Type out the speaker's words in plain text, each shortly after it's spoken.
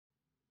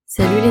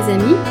Salut les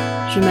amis,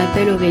 je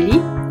m'appelle Aurélie.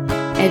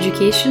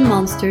 Education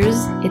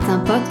Monsters est un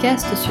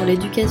podcast sur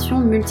l'éducation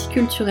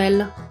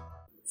multiculturelle.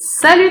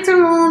 Salut tout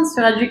le monde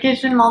sur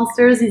Education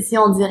Monsters, ici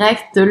en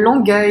direct de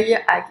Longueuil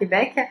à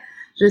Québec.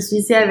 Je suis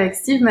ici avec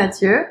Steve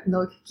Mathieu,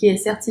 qui est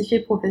certifié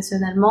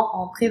professionnellement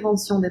en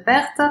prévention des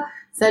pertes.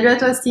 Salut à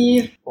toi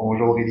Steve.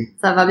 Bonjour Aurélie.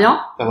 Ça va bien?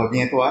 Ça va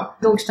bien toi?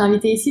 Donc je t'ai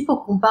invité ici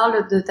pour qu'on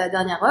parle de ta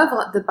dernière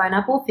œuvre, The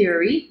Pineapple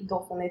Theory,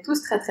 dont on est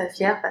tous très très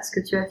fiers parce que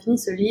tu as fini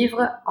ce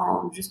livre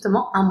en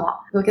justement un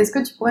mois. Donc est-ce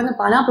que tu pourrais nous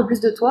parler un peu plus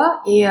de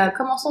toi et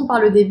commençons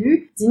par le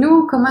début.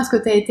 Dis-nous comment est-ce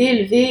que tu as été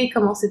élevé,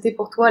 comment c'était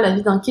pour toi la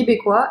vie d'un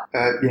Québécois?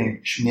 Bien,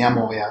 je suis né à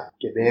Montréal,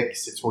 Québec,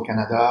 situé au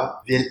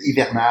Canada, ville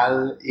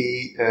hivernale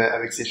et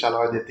avec ses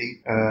chaleurs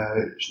d'été.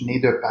 Je suis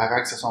né de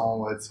parents qui se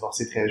sont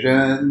divorcés très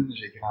jeunes.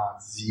 J'ai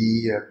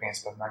grandi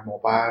principalement avec mon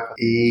père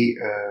et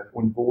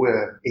au niveau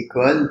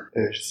école,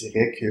 je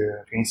dirais que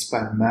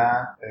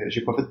principalement,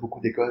 j'ai pas fait beaucoup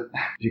d'écoles.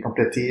 J'ai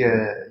complété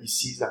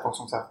ici, la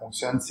façon que ça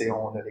fonctionne, c'est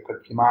on a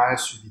l'école primaire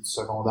suivi du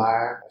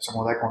secondaire. Le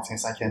secondaire contient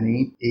 5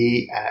 années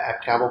et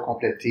après avoir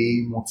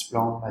complété mon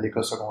diplôme à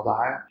l'école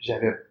secondaire,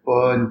 j'avais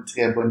pas une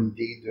très bonne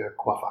idée de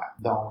quoi faire.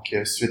 Donc,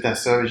 suite à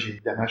ça,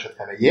 évidemment, je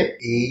travaillais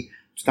et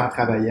tout en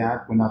travaillant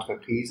pour une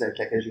entreprise avec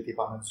laquelle j'ai été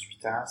pendant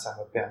 18 ans, ça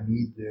m'a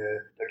permis de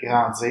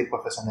grandir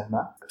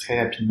professionnellement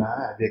très rapidement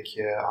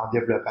en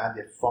développant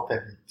des fortes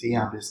habiletés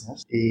en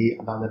business et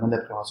dans le domaine de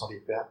la prévention des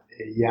pertes,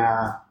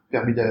 ayant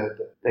permis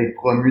d'être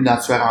promu dans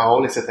différents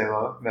rôles, etc.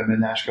 me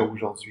mener jusqu'à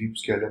aujourd'hui,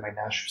 puisque là,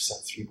 maintenant, je suis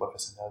certifié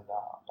professionnel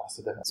dans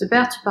ce domaine.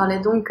 Super, tu parlais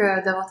donc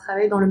d'avoir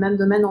travaillé dans le même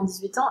domaine en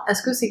 18 ans.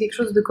 Est-ce que c'est quelque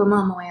chose de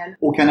commun à Montréal?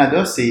 Au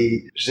Canada,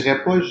 je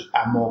dirais pas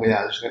à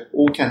Montréal, je dirais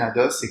au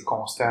Canada, c'est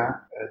constant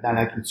dans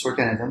la culture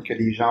canadienne que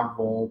les gens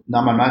vont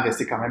normalement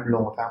rester quand même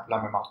longtemps pour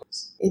la même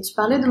entreprise. Et tu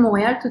parlais de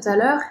Montréal tout à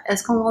l'heure.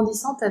 Est-ce qu'en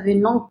grandissant, tu avais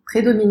une langue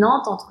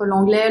prédominante entre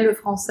l'anglais, le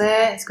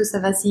français? Est-ce que ça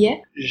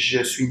vacillait?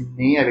 Je suis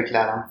né avec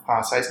la langue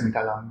française comme étant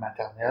la langue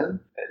maternelle.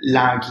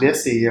 L'anglais,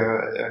 c'est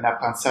un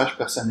apprentissage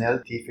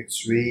personnel qui est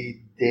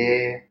effectué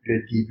dès le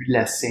début de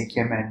la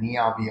 5e année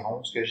environ,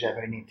 parce que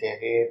j'avais un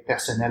intérêt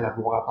personnel à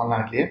vouloir apprendre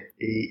l'anglais.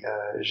 Et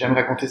j'aime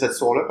raconter cette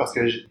histoire-là parce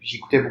que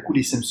j'écoutais beaucoup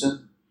les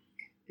Simpsons.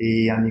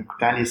 Et en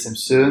écoutant les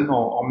Simpsons,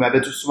 on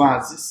m'avait tout souvent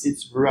dit, si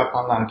tu veux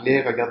apprendre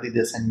l'anglais, regarde des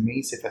dessins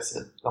animés, c'est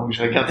facile. Donc,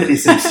 je regardais les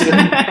Simpsons.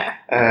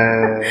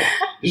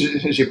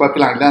 J'ai pas appris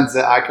l'anglais en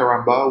disant « Ah,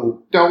 caramba »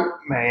 ou « Don't »,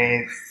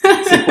 mais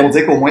c'est pour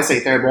dire qu'au moins ça a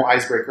été un bon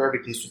icebreaker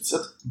avec les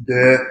sous-titres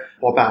de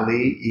pas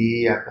parler.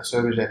 Et après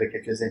ça, j'avais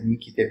quelques amis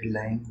qui étaient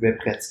bilingues, je pouvais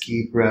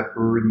pratiquer peu à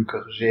peu, ils me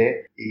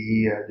corrigeaient.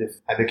 Et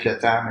avec le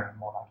temps,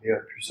 mon anglais a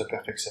pu se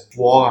perfectionner.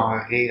 Pouvoir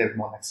en rire avec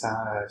mon accent,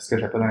 ce que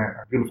j'appelle un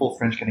beautiful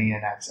French Canadian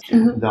accent.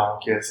 Mm-hmm.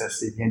 Donc, ça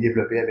s'est bien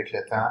développé avec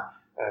le temps.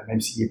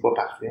 Même s'il est pas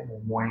parfait, mais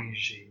au moins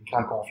j'ai une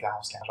grande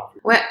confiance quand j'en fais.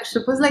 Ouais, je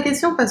te pose la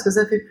question parce que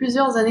ça fait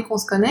plusieurs années qu'on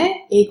se connaît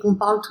et qu'on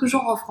parle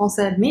toujours en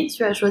français, mais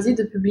tu as choisi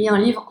de publier un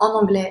livre en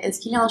anglais.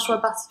 Est-ce qu'il y a un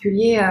choix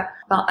particulier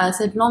à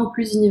cette langue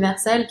plus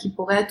universelle qui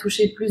pourrait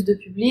toucher plus de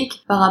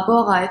public par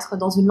rapport à être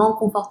dans une langue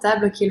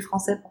confortable qui est le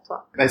français pour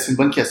toi? Ben, c'est une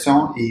bonne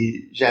question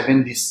et j'avais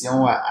une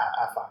décision à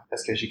faire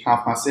parce que j'écris en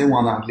français ou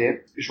en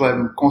anglais. Je vais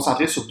me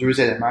concentrer sur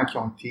 2 éléments qui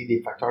ont été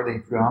des facteurs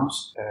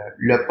d'influence.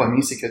 Le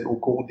premier, c'est qu'au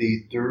cours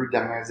des 2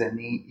 dernières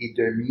années et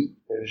demie,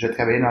 je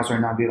travaillais dans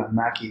un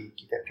environnement qui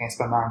était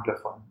principalement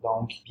anglophone.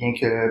 Donc, bien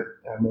que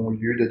mon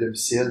lieu de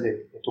domicile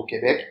est au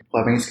Québec,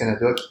 province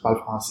Canada qui parle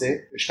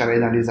français, je travaillais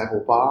dans les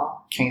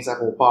aéroports, 15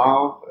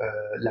 aéroports,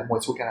 la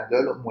moitié au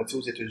Canada, l'autre moitié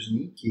aux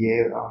États-Unis, qui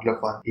est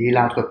anglophone. Et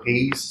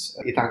l'entreprise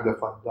est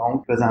anglophone.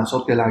 Donc, faisant en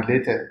sorte que l'anglais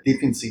était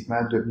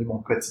définitivement devenu mon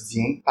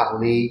quotidien,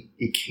 parler,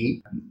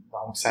 écrit.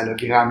 Donc, ça a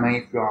grandement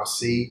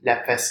influencé la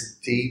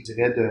facilité, je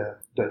dirais, de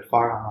le faire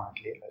en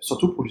anglais.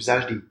 Surtout pour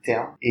l'usage des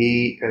termes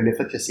et le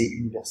fait que c'est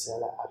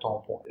universel à ton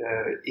point.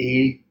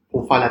 Et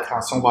pour faire la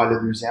transition vers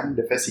le deuxième,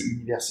 le fait que c'est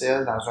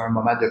universel dans un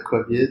moment de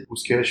COVID où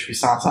ce que je suis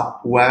sans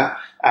emploi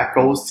à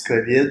cause du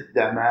COVID,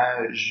 évidemment,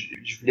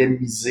 je voulais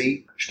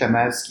miser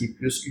justement ce qui est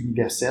plus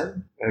universel,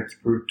 qui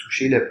peut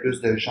toucher le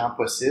plus de gens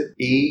possible.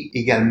 Et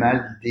également,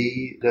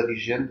 l'idée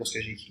d'origine de ce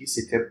que j'ai écrit,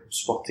 c'était pour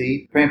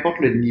supporter, peu importe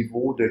le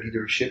niveau de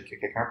leadership que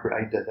quelqu'un peut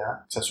être dedans,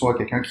 que ce soit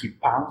quelqu'un qui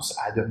pense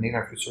à devenir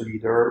un futur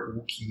leader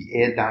ou qui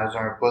est dans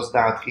un poste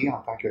d'entrée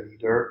en tant que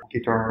leader, ou qui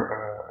est un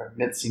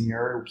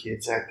mid-senior ou qui est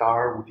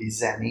directeur ou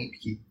des années puis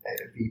qui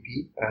est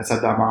VP, ça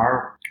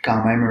demeure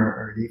quand même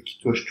un livre qui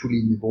touche tous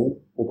les niveaux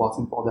pour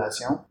bâtir une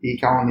fondation. Et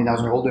quand on est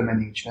dans un rôle de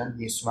management,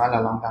 bien souvent, la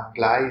langue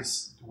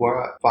anglaise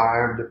doit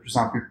faire de plus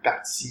en plus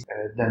partie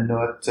de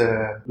notre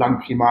langue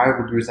primaire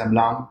ou deuxième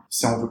langue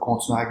si on veut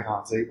continuer à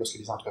grandir parce que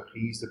les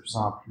entreprises de plus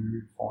en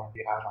plus font un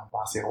virage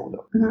dans ces rôles-là.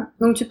 Mm-hmm.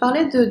 Donc tu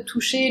parlais de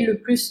toucher le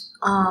plus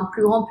un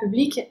plus grand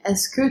public.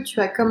 Est-ce que tu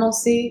as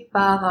commencé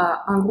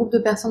par un groupe de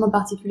personnes en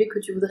particulier que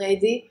tu voudrais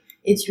aider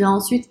et tu as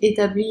ensuite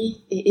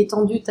établi et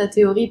étendu ta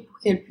théorie pour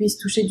qu'elle puisse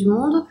toucher du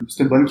monde?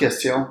 C'est une bonne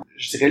question.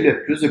 Je dirais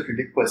le plus de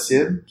public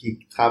possible qui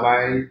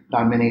travaille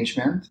dans le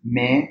management,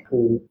 mais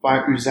pour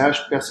faire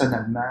usage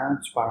personnellement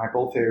du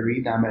Parental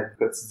Theory dans ma vie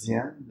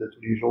quotidienne de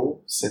tous les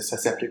jours, ça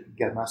s'applique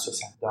également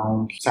socialement.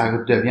 Donc, ça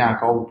devient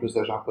encore le plus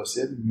de gens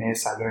possible, mais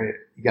ça a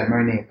également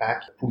un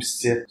impact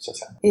positif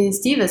socialement. Et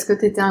Steve, est-ce que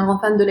tu étais un grand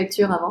fan de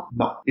lecture avant?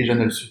 Non, et je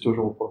ne le suis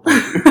toujours pas.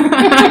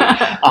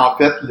 En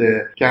fait,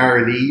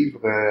 quand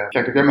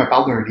quelqu'un me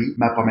parle d'un livre,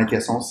 ma première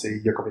question, c'est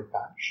il y a combien de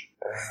pages?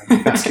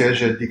 Parce que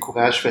je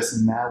décourage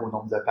facilement au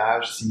nombre de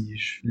pages si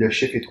le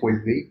chiffre est trop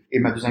élevé. Et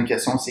ma deuxième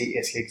question, c'est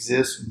est-ce qu'il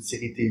existe une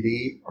série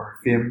télé, un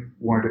film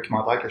ou un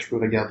documentaire que je peux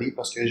regarder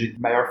parce que j'ai une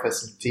meilleure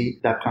facilité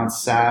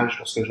d'apprentissage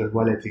lorsque je le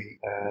vois à la télé.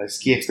 Ce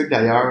qui explique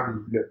d'ailleurs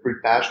le peu de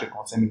pages que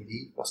contient mes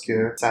livres parce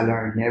que ça a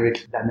un lien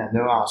avec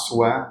l'ananas en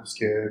soi, parce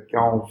que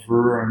quand on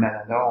veut un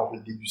ananas, on veut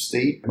le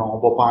déguster, mais on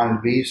va pas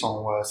enlever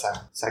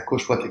sa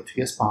couche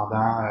protectrice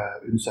pendant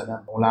une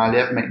semaine. On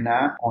l'enlève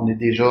maintenant, on est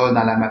déjà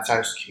dans la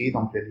matière sucrée,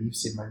 donc le livre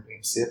c'est le même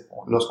principe.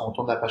 Lorsqu'on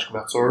tourne la page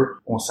couverture,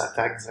 on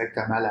s'attaque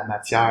directement à la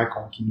matière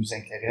qui nous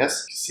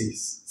intéresse.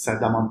 Ça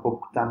demande pas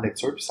beaucoup de temps de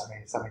lecture, puis ça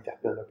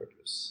m'interpelle un peu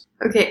plus.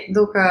 Ok,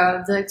 donc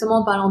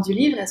directement en parlant du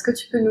livre, est-ce que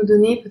tu peux nous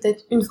donner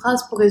peut-être une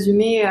phrase pour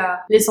résumer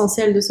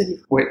l'essentiel de ce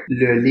livre? Oui,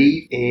 le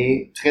livre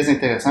est très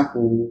intéressant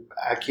pour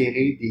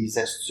acquérir des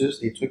astuces,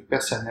 des trucs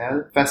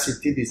personnels,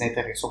 faciliter des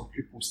interactions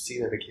plus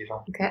positives avec les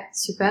gens. Ok,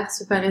 super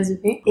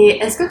résumé. Et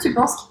est-ce que tu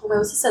penses qu'il pourrait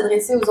aussi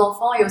s'adresser aux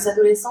enfants et aux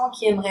adolescents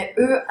qui aimeraient,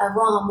 eux,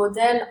 avoir un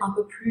modèle un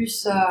peu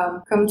plus,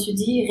 comme tu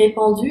dis,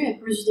 répandu et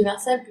plus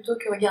universel plutôt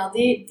que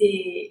regarder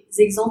des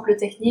exemples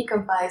techniques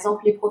comme par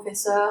exemple les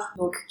professeurs,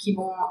 donc qui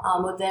vont à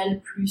un modèle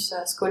plus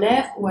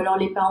scolaire, ou alors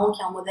les parents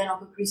qui ont un modèle un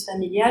peu plus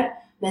familial.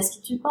 Mais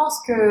est-ce que tu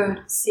penses que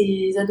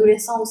ces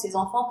adolescents ou ces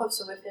enfants peuvent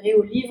se référer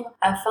au livre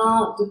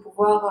afin de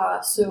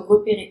pouvoir se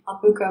repérer? Un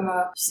peu comme,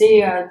 tu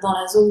sais, dans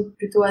la zone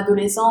plutôt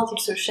adolescente, ils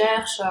se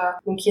cherchent,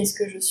 donc qui est-ce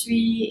que je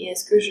suis et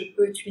est-ce que je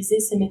peux utiliser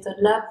ces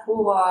méthodes-là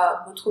pour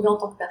me trouver en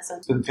tant que personne?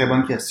 C'est une très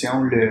bonne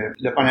question.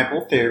 Le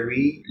Pineapple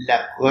Theory,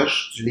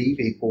 l'approche du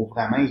livre est pour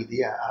vraiment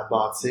aider à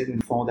bâtir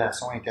une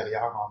fondation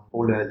intérieure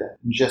pour une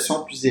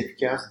gestion plus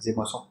efficace des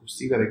émotions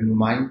positives avec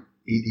nous-mêmes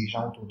et des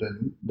gens autour de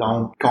nous.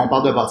 Donc, quand on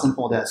parle de bâtir une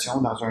fondation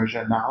dans un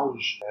jeune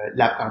âge,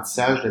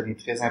 l'apprentissage devient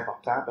très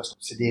important parce que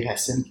c'est des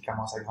racines qui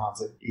commencent à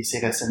grandir. Et ces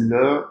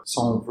racines-là, si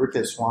on veut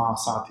qu'elles soient en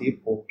santé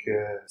pour que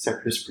ça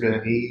puisse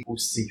fleurir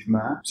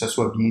positivement, que ça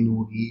soit bien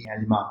nourri et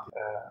alimenté.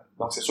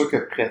 Donc, c'est sûr que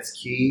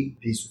pratiquer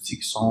des outils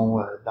qui sont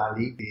dans le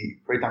livre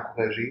peut être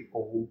encouragé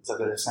pour les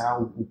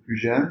adolescents ou plus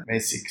jeunes, mais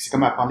c'est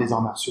comme apprendre les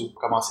arts martiaux.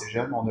 Pour commencer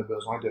jeune, on a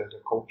besoin de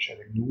coachs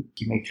avec nous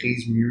qui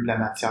maîtrisent mieux la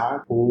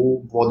matière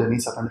pour pouvoir donner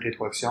certaines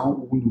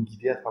rétroactions ou nous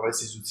guider à travers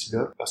ces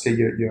outils-là, parce qu'il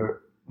y a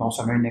non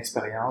seulement une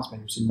expérience,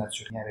 mais aussi une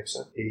maturité avec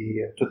ça.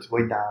 Et tout va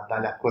être dans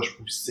l'approche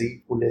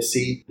positive pour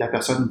laisser la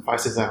personne faire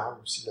ses erreurs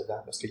aussi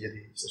là-dedans, parce qu'il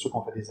c'est sûr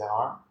qu'on fait des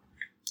erreurs.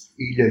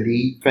 Et le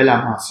livre fait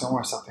la mention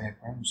à un certain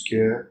point parce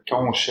que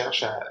quand on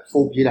cherche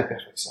faut oublier la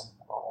perfection.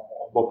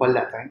 On va pas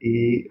l'atteindre.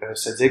 Et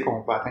se dire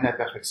qu'on va atteindre la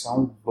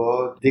perfection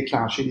va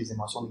déclencher des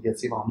émotions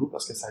négatives en nous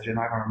parce que ça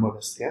génère un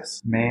mauvais stress.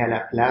 Mais à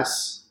la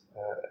place,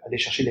 aller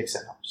chercher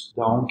l'excellence.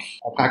 Donc,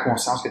 on prend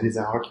conscience qu'il y a des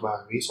erreurs qui vont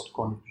arriver, surtout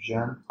quand on est plus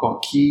jeune.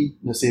 Qui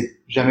ne s'est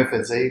jamais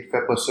fait dire,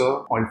 fais pas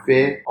ça, on le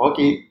fait, ok,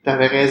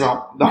 t'avais raison.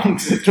 Donc,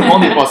 tout le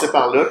monde est passé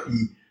par là,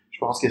 puis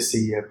je pense que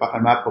c'est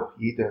parfaitement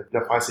approprié de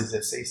faire ses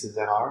essais et ses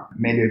erreurs.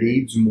 Mais le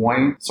livre, du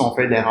moins, si on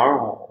fait de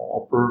l'erreur,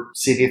 on peut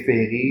s'y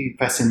référer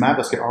facilement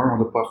parce que, on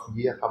n'a pas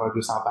fouillé à travers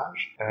 200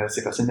 pages.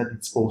 C'est facile de mettre des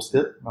petits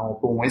post-it, mais on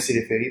peut au moins s'y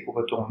référer pour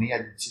retourner à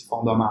l'outil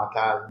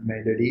fondamental.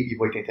 Mais le livre, il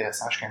va être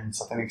intéressant jusqu'à une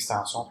certaine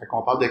extension. Fait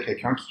qu'on parle de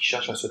quelqu'un qui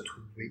cherche à se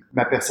trouver.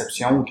 Ma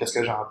perception, ou qu'est-ce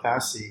que j'entends,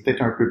 c'est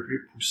peut-être un peu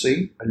plus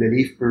poussé. Le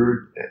livre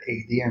peut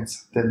aider à une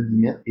certaine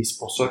limite. Et c'est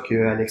pour ça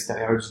qu'à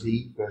l'extérieur du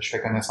livre, je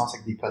fais connaissance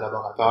avec des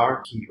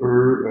collaborateurs qui,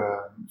 eux,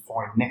 font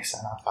un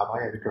excellent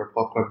travail avec leur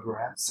propre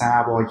brand, sans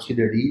avoir écrit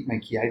de livre, mais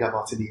qui aident à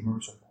bâtir des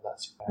murs sur une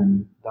fondation.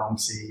 Donc,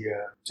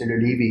 le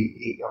livre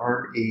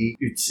est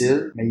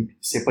utile, mais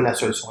c'est pas la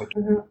solution.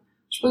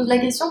 Je pose la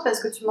question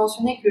parce que tu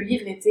mentionnais que le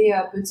livre était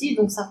petit,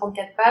 donc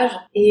 54 pages,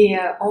 et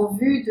en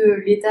vue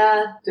de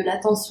l'état de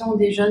l'attention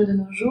des jeunes de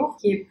nos jours,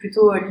 qui est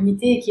plutôt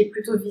limité et qui est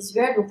plutôt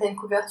visuel, donc t'as une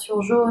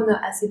couverture jaune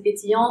assez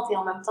pétillante, et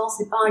en même temps,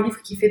 c'est pas un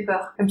livre qui fait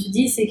peur. Comme tu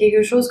dis, c'est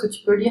quelque chose que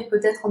tu peux lire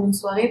peut-être en une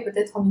soirée,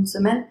 peut-être en une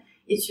semaine,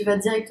 et tu vas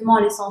directement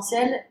à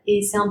l'essentiel,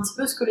 et c'est un petit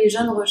peu ce que les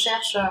jeunes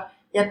recherchent.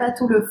 Il n'y a pas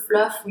tout le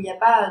fluff, où il n'y a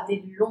pas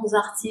des longs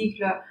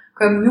articles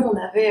comme nous on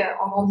avait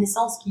en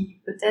grandissant, ce qui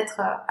peut-être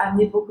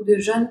amenait beaucoup de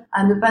jeunes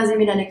à ne pas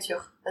aimer la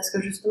lecture. Parce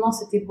que justement,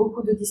 c'était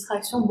beaucoup de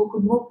distractions,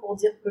 beaucoup de mots pour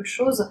dire peu de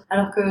choses.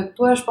 Alors que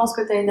toi, je pense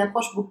que tu as une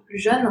approche beaucoup plus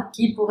jeune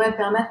qui pourrait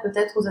permettre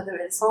peut-être aux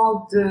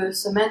adolescents de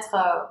se mettre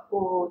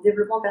au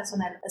développement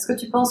personnel. Est-ce que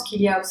tu penses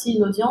qu'il y a aussi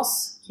une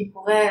audience qui qui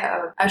pourraient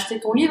acheter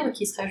ton livre,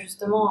 qui seraient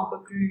justement un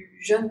peu plus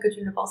jeunes que tu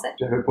ne le pensais?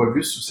 Je l'avais pas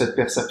vu sous cette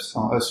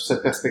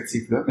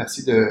perspective-là.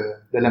 Merci de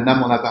l'amener à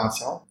mon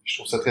attention. Je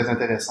trouve ça très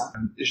intéressant.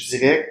 Je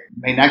dirais,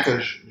 maintenant que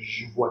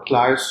je vois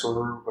clair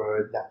sur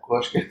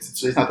l'approche que tu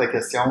utilises dans ta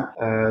question,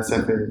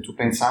 ça fait tout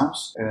plein de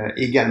sens.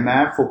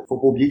 Également, faut pas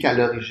oublier qu'à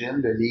l'origine,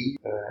 le livre,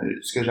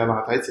 ce que j'avais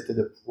en tête, c'était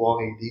de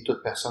pouvoir aider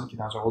toute personne qui est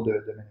dans un rôle de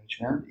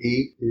management.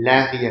 Et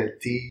la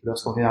réalité,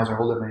 lorsqu'on est dans un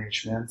rôle de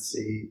management,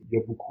 il y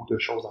a beaucoup de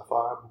choses à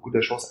faire, beaucoup de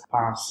choses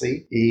à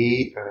penser,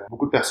 et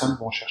beaucoup de personnes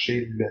vont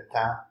chercher le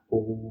temps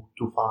pour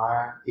tout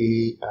faire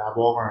et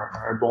avoir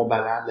un bon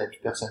balance de la vie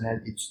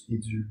personnelle et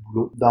du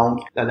boulot. Donc,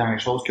 la dernière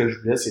chose que je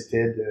voulais,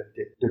 c'était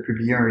de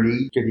publier un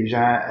livre que les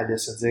gens allaient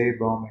se dire,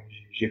 bon, ben,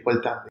 j'ai pas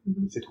le temps,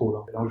 c'est trop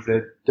long. Donc, je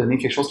voulais donner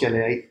quelque chose qui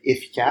allait être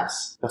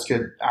efficace, parce que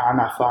en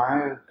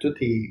affaires, tout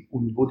est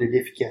au niveau de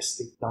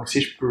l'efficacité. Donc,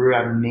 si je peux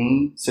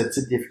amener ce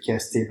type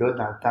d'efficacité-là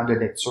dans le temps de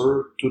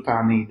lecture, tout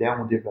en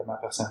aidant au développement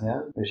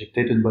personnel, ben, j'ai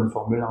peut-être une bonne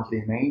formule entre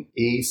les mains,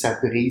 et ça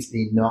brise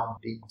les normes.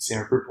 C'est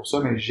un peu pour ça,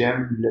 mais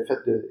j'aime le fait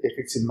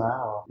effectivement,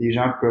 les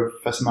gens peuvent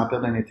facilement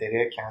perdre un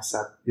intérêt quand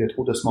il y a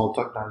trop de small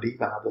talk dans le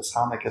livre avant de se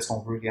rendre à qu'est-ce qu'on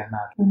veut réellement.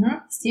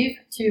 Steve,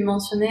 tu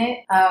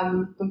mentionnais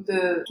donc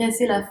de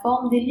casser la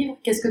forme des livres.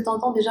 Qu'est-ce que tu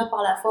entends déjà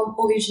par la forme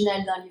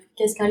originelle d'un livre?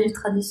 Qu'est-ce qu'un livre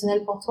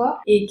traditionnel pour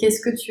toi? Et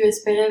qu'est-ce que tu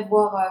espérais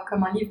voir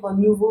comme un livre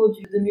nouveau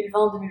du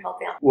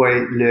 2020-2021? Oui,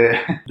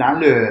 dans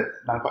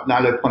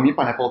le premier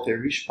Pineapple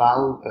Theory, je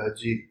parle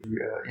du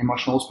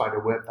Emotional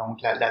Spiderweb,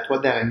 donc la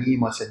toile d'araignée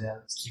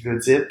émotionnelle. Ce qui veut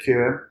dire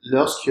que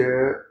lorsque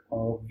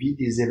on vit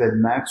des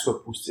événements, que ce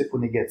soit positifs ou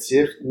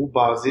négatifs, ou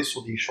basés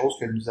sur des choses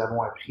que nous avons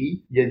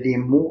appris, il y a des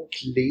mots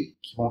clés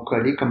qui vont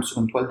coller comme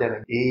sur une toile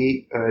d'araignée.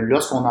 Et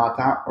lorsqu'on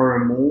entend un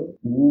mot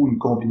ou une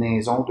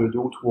combinaison de 2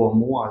 ou 3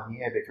 mots en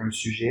lien avec un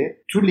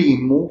sujet, tous les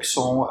mots qui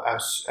sont à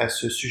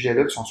ce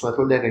sujet-là, qui sont sur la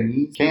toile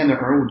d'araignée, quand il y en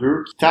a un ou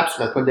deux qui tapent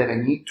sur la toile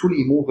d'araignée, tous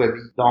les mots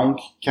revivent.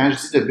 Donc, quand je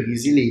dis de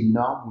briser les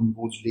normes au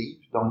niveau du livre,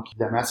 donc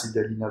évidemment c'est de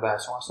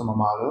l'innovation à ce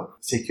moment-là,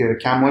 c'est que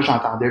quand moi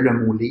j'entendais le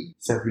mot livre,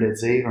 ça voulait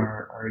dire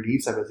un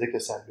livre, ça veut dire que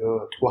ça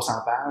a 300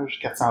 pages,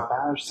 400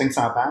 pages,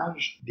 500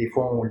 pages. Des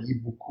fois on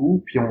lit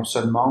beaucoup, puis on se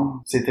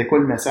demande c'était quoi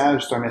le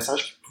message. C'est un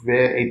message qui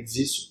pouvait être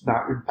dit dans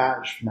une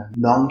page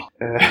finalement. Donc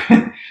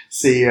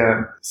c'est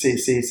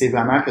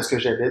vraiment ce que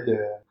j'avais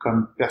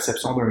comme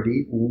perception d'un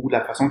livre, ou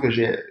la façon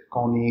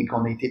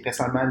qu'on a été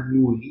personnellement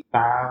nourri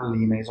par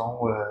les maisons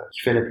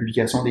qui fait la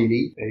publication des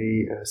livres,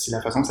 et c'est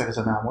la façon que ça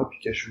résonnait en moi, puis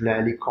que je voulais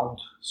aller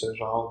contre ce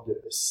genre de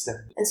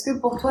système. Est-ce que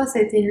pour toi ça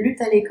a été une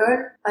lutte à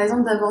l'école, par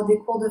exemple d'avoir des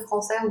cours de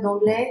français ou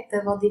d'anglais,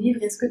 d'avoir des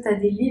livres? Est-ce que tu as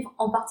des livres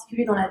en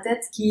particulier dans la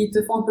tête qui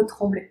te font un peu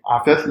trembler?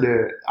 En fait,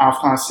 en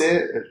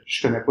français,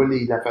 je connais pas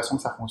la façon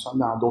que ça fonctionne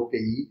dans d'autres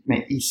pays,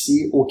 mais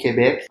ici au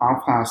Québec, en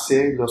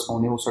français,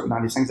 lorsqu'on est dans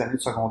les 5 années de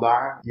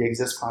secondaire, il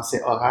existe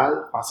français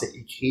oral, français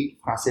écrit,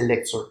 français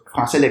lecture.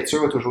 Français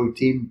lecture a toujours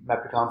été ma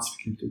plus grande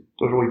difficulté.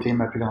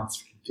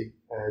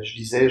 Je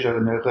lisais, je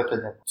ne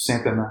retenais pas, tout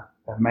simplement.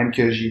 Même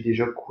que j'ai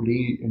déjà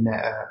coulé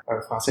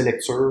un français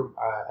lecture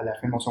à la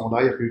fin de mon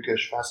secondaire, il a fallu que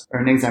je fasse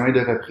un examen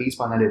de reprise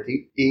pendant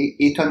l'été.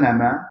 Et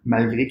étonnamment,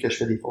 malgré que je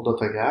fais des fautes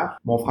d'orthographe,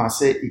 mon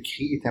français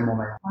écrit était mon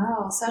meilleur.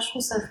 Wow, ça je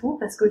trouve ça fou,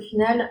 parce qu'au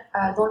final,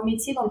 dans le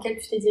métier dans lequel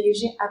tu t'es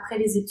dirigé après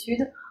les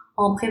études,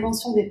 en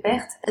prévention des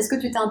pertes, est-ce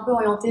que tu t'es un peu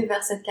orienté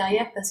vers cette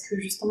carrière parce que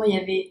justement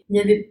il y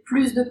avait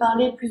plus de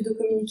parler, plus de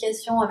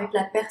communication avec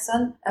la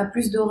personne,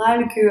 plus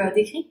d'oral que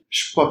d'écrit?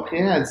 Je suis pas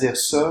prêt à dire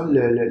ça.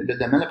 Le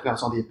domaine de la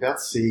prévention des pertes,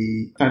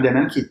 c'est un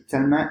domaine qui est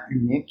tellement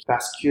unique,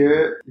 parce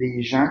que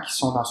les gens qui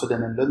sont dans ce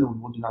domaine-là au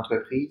niveau d'une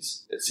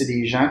entreprise, c'est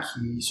des gens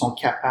qui sont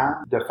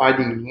capables de faire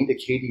des liens, de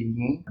créer des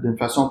liens d'une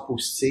façon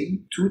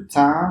positive, tout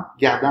en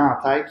gardant en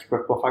tête qu'ils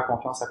peuvent pas faire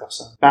confiance à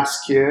personne.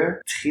 Parce que,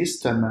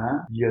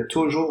 tristement, il y a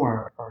toujours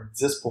un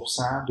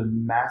 10%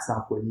 d'une masse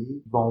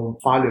d'employés qui vont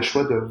faire le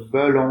choix de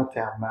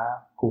volontairement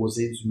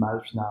causer du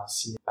mal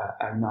financier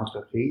à une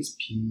entreprise,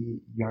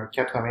 puis il y a un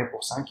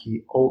 80% qui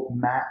est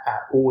hautement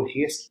à haut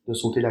risque de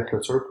sauter la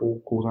clôture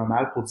pour causer un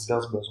mal pour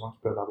divers besoins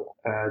qu'ils peuvent avoir.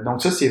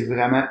 Donc ça, c'est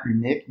vraiment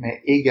unique,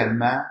 mais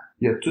également,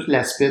 il y a tout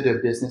l'aspect de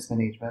business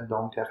management,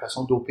 donc la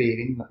façon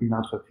d'opérer une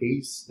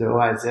entreprise de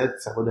A à Z.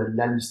 Ça va de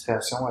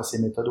l'administration à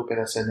ses méthodes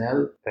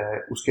opérationnelles,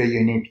 où il y a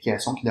une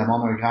implication qui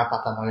demande un grand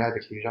partenariat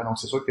avec les gens. Donc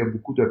c'est sûr qu'il y a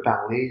beaucoup de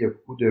parler, il y a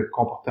beaucoup de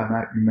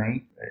comportements humains,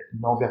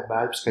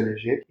 non-verbal,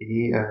 psychologique,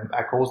 et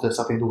à cause de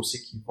certains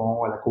dossiers qui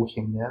vont à la cour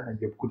criminelle,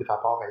 il y a beaucoup de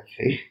rapports à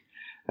écrire.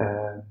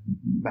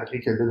 Malgré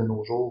que là, de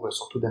nos jours,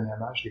 surtout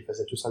dernièrement, je les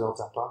faisais tous à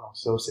l'ordinateur, donc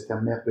ça, c'était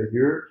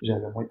merveilleux.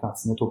 J'avais moins de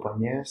tantinettes au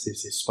poignet, c'est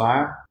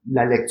super.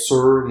 La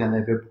lecture, il y en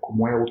avait beaucoup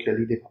moins, autre que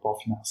lire des rapports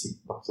financiers.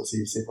 Donc ça,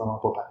 c'est vraiment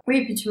pas pareil. Oui,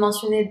 et puis tu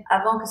mentionnais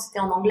avant que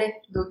c'était en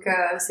anglais, donc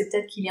c'est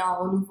peut-être qu'il y a un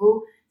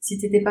renouveau. Si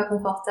t'étais pas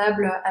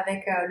confortable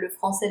avec le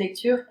français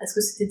lecture, est-ce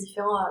que c'était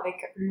différent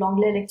avec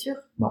l'anglais lecture?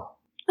 Non.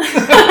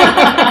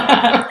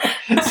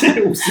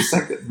 C'est aussi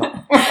simple que non.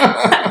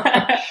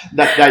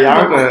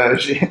 D'ailleurs,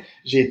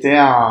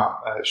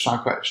 je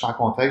suis en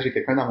contact, j'ai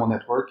quelqu'un dans mon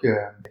network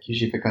à qui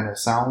j'ai fait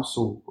connaissance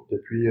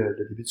depuis le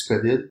début du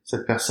COVID.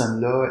 Cette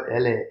personne-là,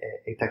 elle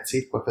est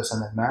active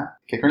professionnellement.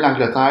 Quelqu'un de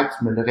l'Angleterre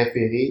qui me l'a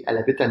référé, elle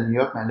habite à New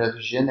York, mais à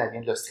l'origine, elle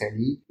vient de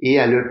l'Australie, et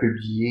elle a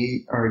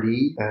publié un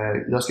livre.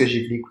 Lorsque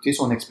j'ai voulu écouter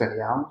son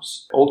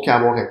expérience, autre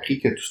qu'avoir appris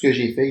que tout ce que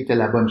j'ai fait était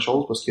la bonne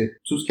chose, parce que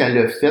tout ce qu'elle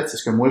a fait, c'est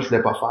ce que moi je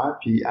voulais pas faire,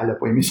 puis elle a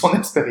pas aimé son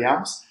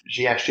expérience.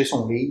 J'ai acheté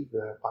son livre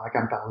pendant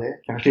qu'elle me parlait.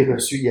 Quand je l'ai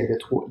reçu, il y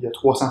a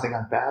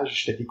 350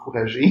 pages, j'étais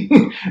découragé.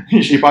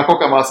 J'ai pas encore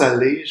commencé à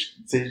le lire.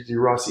 Je dis,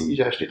 Rossi,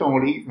 j'ai acheté ton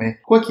livre, mais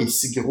pourquoi qu'il est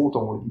si gros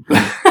ton livre?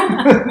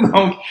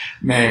 Donc,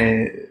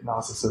 mais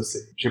non, c'est ça,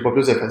 j'ai pas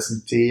plus de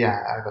facilité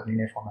à retenir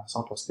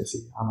l'information parce que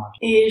c'est en anglais.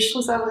 Et je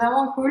trouve ça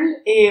vraiment cool,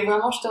 et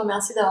vraiment je te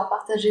remercie d'avoir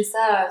partagé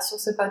ça sur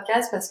ce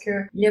podcast, parce que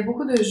il y a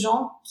beaucoup de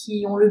gens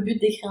qui ont le but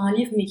d'écrire un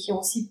livre, mais qui ont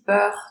aussi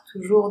peur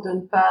toujours de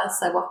ne pas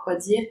savoir quoi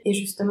dire, et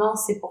justement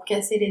c'est pour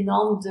casser les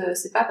normes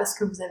c'est pas parce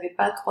que vous avez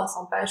pas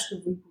 300 pages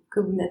que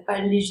vous n'êtes pas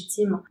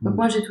légitime. Donc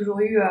moi j'ai toujours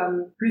eu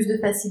plus de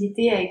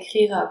facilité à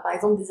écrire par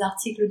exemple des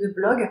articles de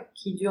blog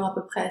qui durent à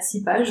peu près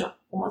 6 pages.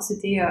 Pour moi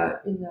c'était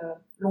une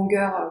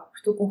longueur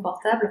plutôt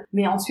confortable,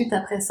 mais ensuite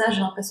après ça j'ai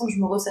l'impression que je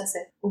me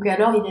ressassais. Donc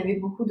alors il y avait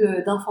beaucoup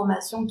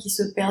d'informations qui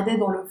se perdaient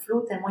dans le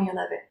flow tellement il y en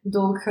avait.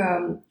 Donc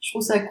je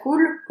trouve ça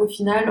cool qu'au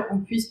final on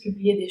puisse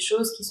publier des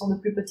choses qui sont de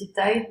plus petite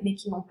taille mais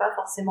qui n'ont pas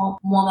forcément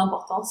moins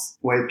d'importance.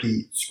 Ouais,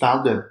 puis tu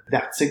parles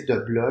d'articles de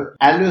blog.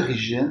 À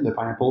l'origine de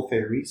Pineapple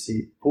Fairy,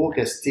 c'est pour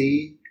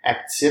rester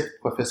actif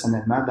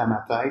professionnellement dans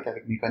ma tête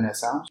avec mes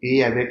connaissances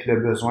et avec le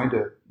besoin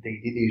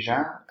d'aider des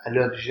gens. À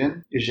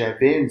l'origine,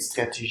 j'avais une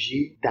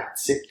stratégie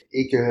d'article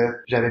et que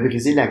j'avais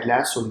brisé la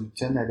glace sur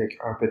LinkedIn avec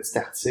un petit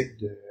article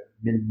de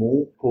 1000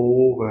 mots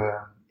pour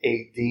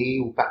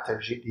aider ou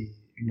partager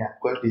une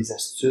approche, des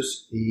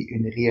astuces et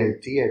une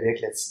réalité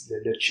avec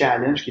le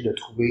challenge qui est de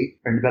trouver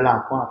un nouvel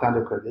emploi en temps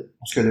de COVID.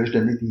 Parce que là, je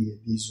donnais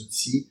des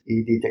outils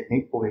et des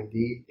techniques pour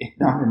aider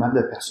énormément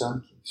de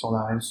personnes qui sont dans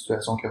la même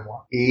situation que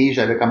moi. Et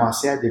j'avais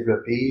commencé à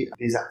développer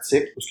des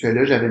articles parce que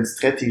là, j'avais une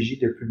stratégie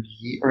de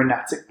publier un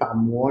article par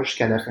mois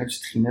jusqu'à la fin du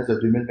trimestre de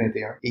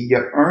 2021. Et il y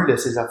a un de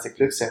ces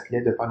articles-là qui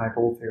s'appelait The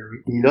Pineapple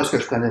Theory. Et lorsque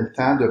je prenais le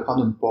temps de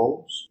prendre une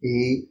pause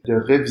et de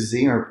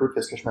réviser un peu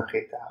qu'est-ce que je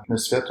m'apprêtais à, je me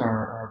suis fait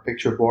un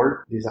picture board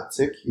des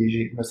articles et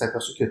je me suis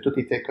aperçu que tout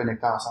était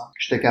connecté ensemble.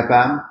 J'étais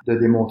capable de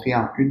démontrer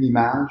en une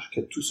image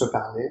que tout se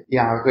parlait. Et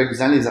en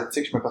relisant les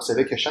articles, je me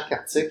percevais que chaque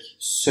article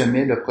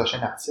semait le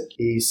prochain article.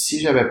 Et si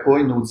j'avais pas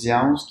une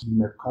audience qui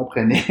me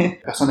comprenait,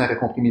 personne n'aurait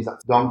compris mes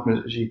articles. Donc,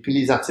 j'ai pris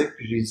les articles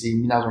puis je les ai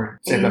mis dans un livre,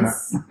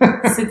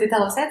 simplement. C'était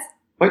ta recette?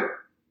 Oui.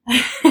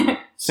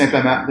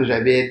 Simplement,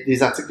 j'avais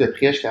des articles de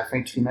prêt jusqu'à la fin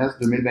de trimestre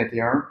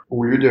 2021.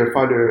 Au lieu de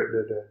faire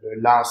le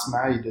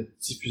lancement et de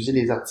diffuser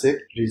les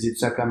articles, je les ai tout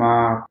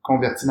simplement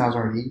convertis dans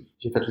un livre.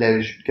 J'ai fait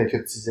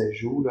quelques petits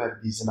ajouts là,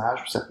 avec des images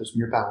pour que ça puisse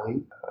mieux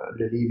parler.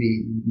 Le livre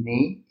est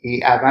né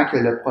et avant que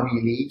le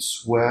premier livre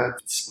soit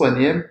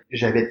disponible,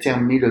 j'avais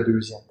terminé le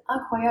deuxième.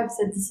 Incroyable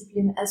cette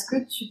discipline. Est-ce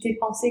que tu t'es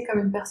pensé comme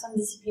une personne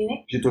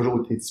disciplinée? J'ai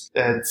toujours été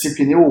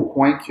discipliné au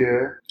point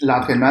que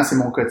l'entraînement, c'est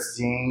mon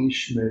quotidien.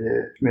 Je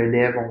me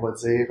lève, on va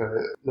dire,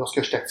 lorsque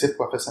je suis actif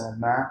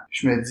professionnellement,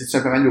 je me dis tout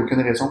simplement, il n'y a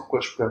aucune raison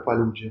pourquoi je pourrais pas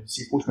aller au gym.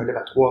 S'il faut que je me lève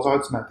à 3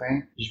 heures du matin,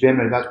 je vais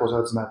me lever à 3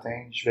 heures du matin,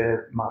 je vais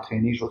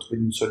m'entraîner, je vais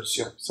trouver une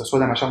solution. Que ce soit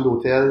dans ma chambre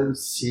d'hôtel,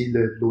 si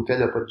l'hôtel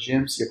n'a pas de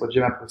gym, s'il n'y a pas de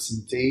gym à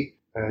proximité,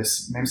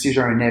 même si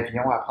j'ai un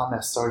avion à prendre à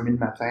 6h30 le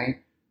matin,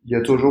 il y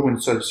a toujours une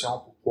solution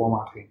pour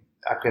pouvoir m'entraîner.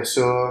 Après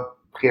ça,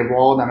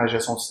 prévoir dans ma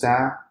gestion du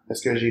temps,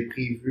 parce que j'ai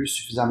prévu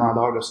suffisamment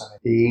d'heures de sommeil.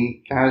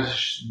 Et quand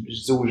je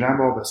dis aux gens,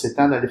 bon, ben, c'est le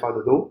temps d'aller faire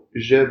dodo,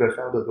 je vais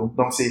faire dodo.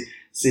 Donc,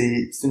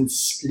 c'est une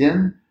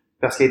discipline,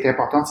 parce qu'elle est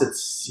importante, cette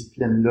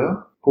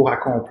discipline-là, pour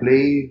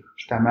accomplir,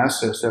 justement,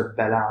 ce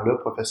ballon-là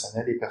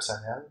professionnel et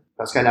personnel.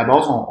 Parce qu'à la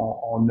base,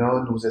 on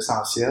a nos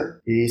essentiels,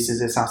 et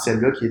ces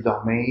essentiels-là qui est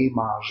dormir,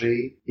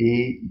 manger,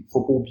 et il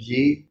faut pas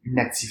oublier une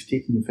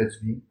activité qui nous fait du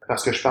bien.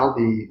 Parce que je parle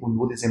au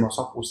niveau des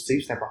émotions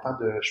positives, c'est important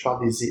je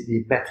parle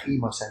des batteries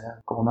émotionnelles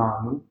qu'on a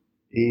en nous,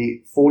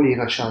 et faut les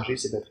recharger,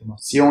 ces batteries émotionnelles.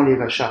 Si on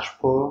les recharge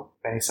pas,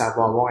 ben, ça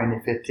va avoir un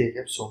effet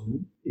terrible sur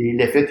nous. Et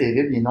l'effet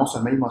terrible, il est non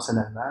seulement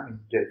émotionnellement, mais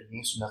il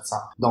devient sur notre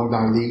santé. Donc,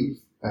 dans le livre,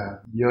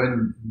 il y a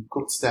une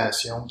courte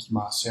citation qui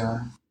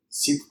mentionne: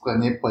 si vous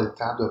prenez pas le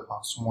temps de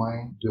prendre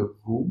soin de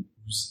vous,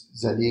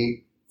 vous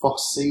allez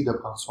forcer de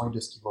prendre soin de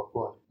ce qui va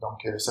pas.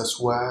 Donc, que ce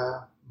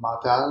soit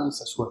mental, que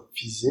ce soit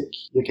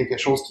physique, il y a quelque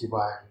chose qui va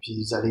arriver.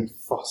 Puis vous allez être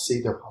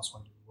forcé de prendre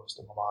soin de vous à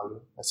ce moment-là.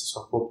 Mais ce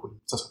sera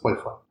pas le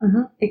fun.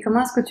 Mm-hmm. Et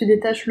comment est-ce que tu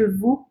détaches le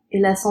vous et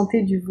la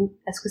santé du vous?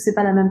 Est-ce que c'est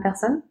pas la même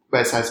personne?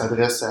 Ben, ça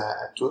s'adresse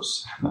à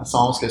tous, dans le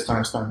sens que c'est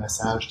un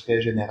message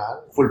très général.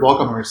 Il faut le voir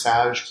comme un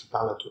sage qui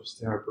parle à tous,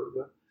 c'est un peu,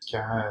 là.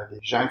 Quand les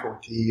gens qui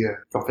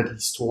ont fait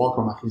l'histoire, qui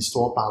ont marqué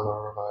l'histoire par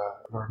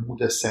leur mot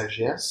de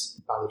sagesse,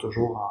 ils parlent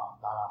toujours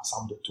dans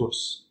l'ensemble de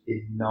tous,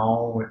 et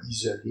non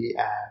isolé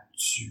à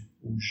tu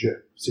ou je.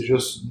 C'est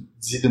juste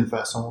dit d'une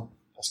façon,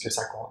 parce que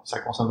ça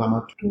concerne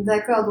vraiment tout.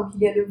 D'accord, donc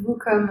il y a le vous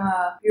comme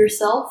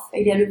yourself,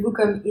 et il y a le vous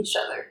comme each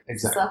other.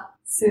 Exact. C'est ça?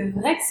 C'est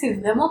vrai que c'est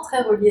vraiment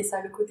très relié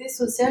ça, le côté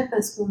social,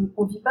 parce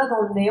qu'on vit pas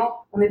dans le néant,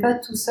 on n'est pas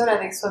tout seul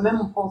avec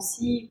soi-même, on prend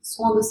aussi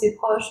soin de ses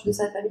proches, de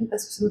sa famille,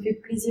 parce que ça nous fait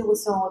plaisir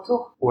aussi en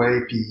retour.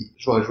 Ouais, puis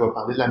je vais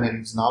parler de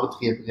l'Amérique du Nord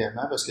très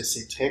brièvement parce que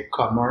c'est très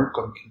commun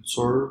comme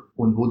culture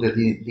au niveau de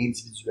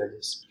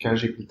l'individualisme. Quand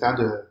j'ai pris le temps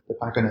de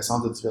prendre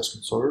connaissance de diverses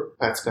cultures,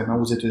 pratiquement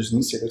aux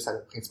États-Unis, c'est là que ça a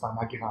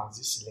principalement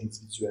grandi, c'est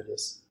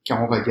l'individualisme.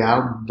 Quand on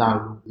regarde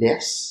dans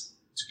l'Est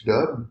du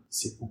globe,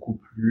 c'est beaucoup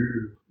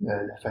plus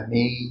la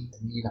famille,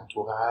 l'amis,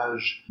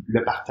 l'entourage,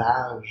 le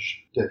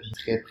partage de vie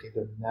très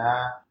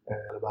prédominant, la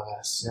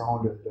collaboration,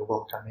 le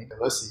welcoming.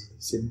 Là,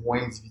 c'est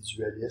moins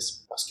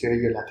individualiste parce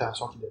qu'il y a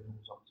l'attention qui est donnée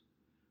aux autres.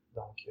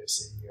 Donc,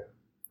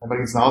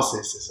 l'Amérique du Nord,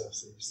 c'est ça.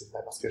 C'est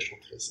parce que je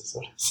trouve triste, c'est ça.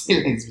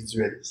 C'est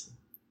l'individualisme.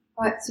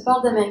 Ouais, tu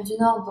parles d'Amérique du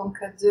Nord, donc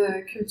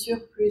de culture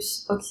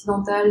plus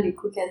occidentale et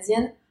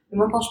caucasienne. Et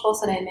moi, quand je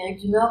pense à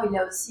l'Amérique du Nord, il y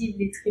a aussi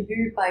les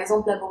tribus, par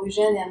exemple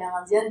aborigènes et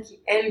amérindiennes, qui,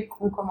 elles,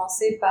 ont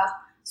commencé par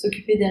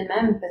s'occuper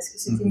d'elles-mêmes parce que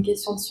c'était une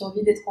question de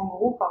survie d'être en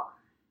groupe.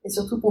 Et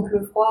surtout contre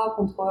le froid,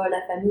 contre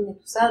la famine et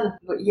tout ça.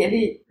 Donc, il y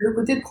avait le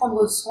côté de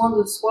prendre soin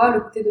de soi,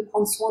 le côté de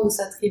prendre soin de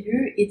sa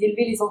tribu et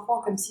d'élever les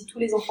enfants comme si tous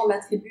les enfants de la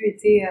tribu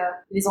étaient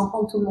les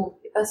enfants de tout le monde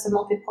et pas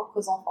seulement tes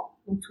propres enfants.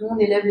 Donc tout le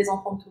monde élève les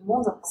enfants de tout le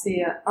monde.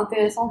 C'est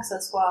intéressant que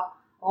ça soit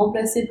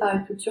remplacé par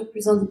une culture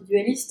plus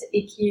individualiste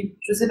et qui,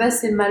 je sais pas si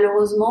c'est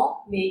malheureusement,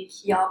 mais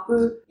qui a un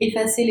peu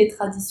effacé les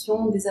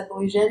traditions des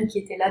aborigènes qui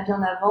étaient là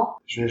bien avant.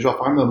 Je vais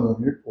faire de mon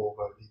mieux pour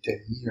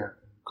détailler une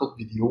courte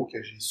vidéo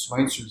que j'ai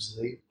souvent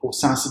utilisée pour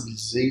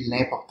sensibiliser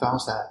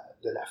l'importance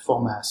de la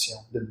formation,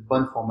 d'une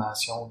bonne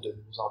formation de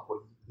nos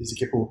employés, des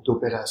équipes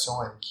d'opération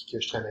avec qui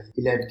je travaillais.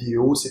 Et la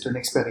vidéo, c'est une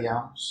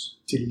expérience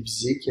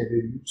télévisée qu'il y avait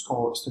eu.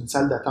 C'est une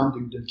salle d'attente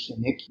d'une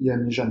clinique. Il y a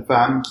une jeune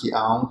femme qui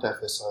entre, elle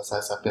fait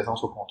sa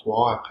présence au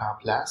comptoir, elle prend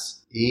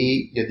place.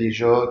 Et il y a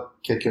déjà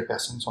quelques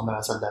personnes qui sont dans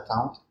la salle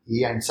d'attente.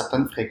 Et à une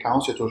certaine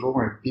fréquence, il y a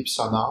toujours un bip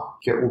sonore.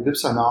 Au bip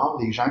sonore,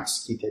 les gens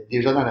qui étaient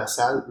déjà dans la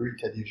salle, eux,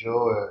 étaient déjà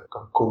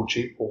comme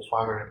coachés pour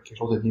faire quelque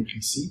chose de bien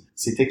précis.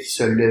 C'était qu'ils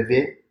se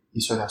levaient et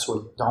se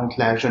rassoyaient. Donc,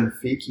 la jeune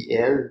fille qui,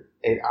 elle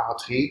est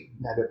entrée,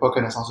 n'avait pas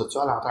connaissance de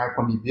ça, elle entend un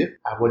premier bip,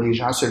 elle voit les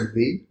gens se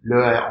lever.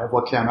 Là, on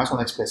voit clairement son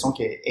expression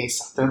qu'elle est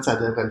incertaine que ça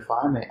devrait le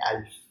faire, mais elle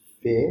le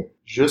fait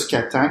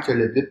jusqu'à temps que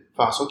le bip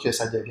fasse ça que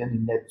ça devienne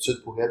une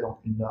habitude pour elle, donc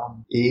une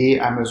norme. Et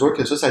à mesure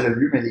que ça l'a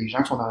vu, mais les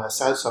gens qui sont dans la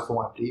salle se font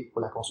appeler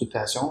pour la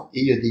consultation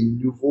et il y a des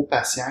nouveaux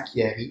patients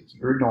qui arrivent, qui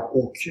eux n'ont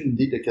aucune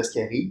idée de qu'est-ce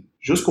qui arrive,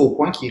 jusqu'au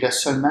point qu'il reste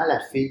seulement la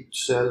fille toute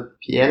seule.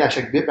 Puis elle, à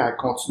chaque bip, elle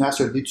continue à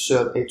se lever toute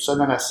seule. Elle est toute seule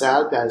dans la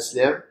salle, puis elle se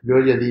lève. Là,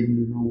 il y a des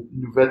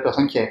nouvelles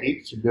personnes qui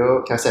arrivent, qui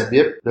là, quand ça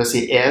bip, là,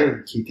 c'est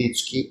elle qui est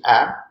éduquée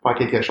à faire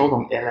quelque chose,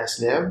 donc elle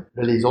se lève.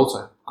 Là, les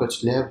autres, pourquoi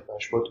tu te lèves? Ben,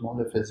 je sais pas, tout le monde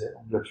le faisait,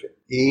 donc je le fais.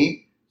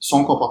 Et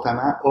son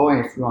comportement a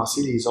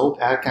influencé les autres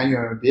quand il y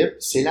a un bip,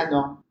 c'est la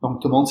norme. Donc,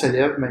 tout le monde se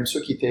lève, même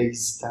ceux qui étaient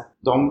hésitants.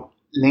 Donc,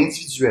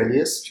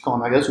 l'individualisme, puis qu'on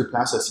regarde sur le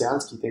plan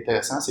social, ce qui est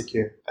intéressant, c'est que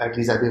avec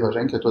les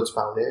aborigènes que toi tu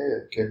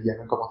parlais, qu'il y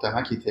avait un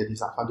comportement qui était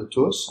des enfants de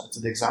tous, un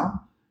petit exemple,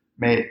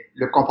 mais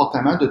le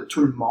comportement de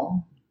tout le monde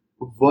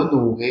va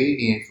nourrir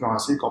et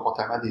influencer le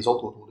comportement des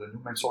autres autour de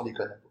nous, même si on les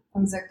connaît pas.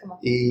 Exactement.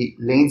 Et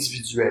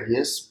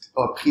l'individualisme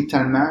a pris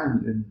tellement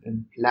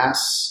une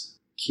place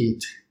qui est,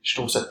 je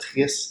trouve ça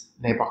triste,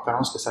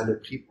 l'importance que ça a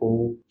pris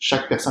pour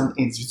chaque personne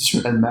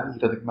individuellement,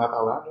 ironiquement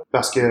parlant,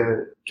 parce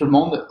que tout le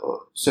monde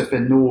se fait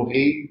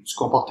nourrir du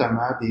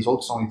comportement des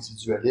autres qui sont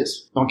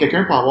individualistes. Donc,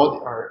 quelqu'un peut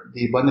avoir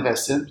des bonnes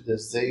racines puis de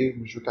se dire,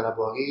 je veux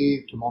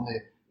collaborer, tout le monde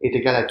est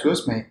égal à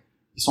tous, mais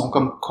ils sont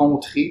comme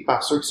contrés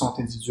par ceux qui sont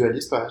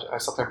individualistes. À un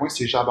certain point,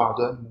 si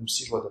j'abandonne, moi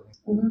aussi, je vais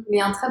donner. Mais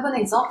un très bon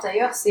exemple,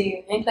 d'ailleurs,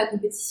 c'est rien que la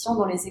compétition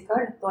dans les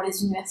écoles, dans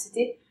les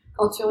universités.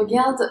 Quand tu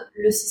regardes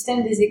le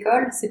système des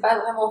écoles, c'est pas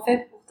vraiment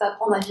fait pour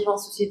t'apprendre à vivre en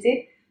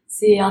société,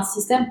 c'est un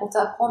système pour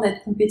t'apprendre à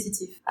être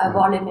compétitif, à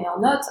avoir les meilleures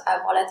notes, à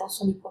avoir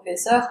l'attention du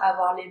professeur, à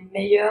avoir les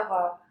meilleurs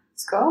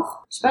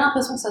scores. J'ai pas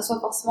l'impression que ça soit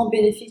forcément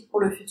bénéfique pour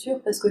le futur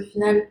parce qu'au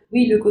final,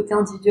 oui, le côté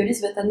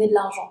individualiste va t'amener de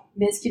l'argent,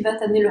 mais est-ce qu'il va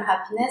t'amener le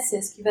happiness et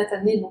est-ce qu'il va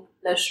t'amener donc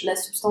la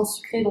substance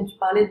sucrée dont tu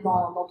parlais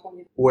dans ton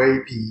livre?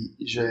 Oui, puis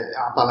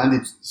en parlant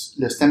le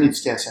système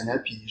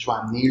éducationnel, puis je vais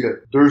amener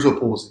deux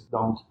opposés.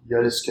 Donc, il y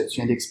a ce que tu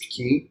viens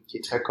d'expliquer, qui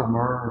est très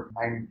commun,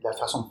 même la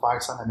façon de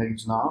faire ça en Amérique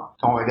du Nord.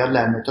 Quand on regarde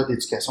la méthode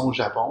d'éducation au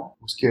Japon,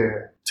 où ce que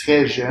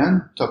très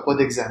jeune, t'as pas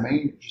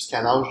d'examen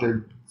jusqu'à l'âge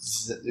de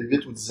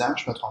 8 ou 10 ans,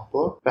 je me trompe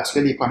pas, parce que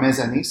les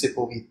premières années, c'est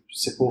pour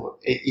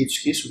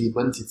éduquer sur les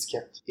bonnes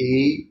étiquettes.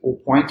 Et au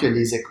point que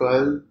les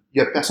écoles, il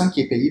y a personne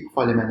qui est payé pour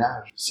faire le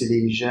ménage. C'est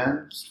les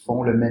jeunes qui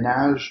font le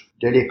ménage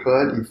de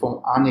l'école, ils le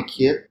font en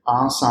équipe,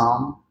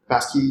 ensemble,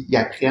 parce qu'ils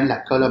apprennent la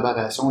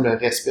collaboration, le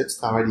respect du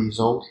travail des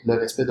autres, le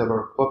respect de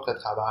leur propre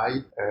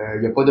travail.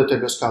 Il n'y a pas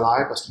d'autobus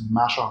scolaire parce qu'ils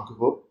marchent en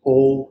groupe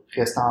pour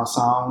rester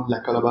ensemble,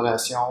 la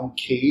collaboration,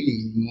 créer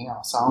les liens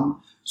ensemble,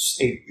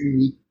 être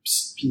unis.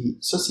 Puis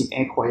ça, c'est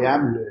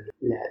incroyable,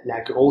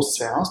 la grosse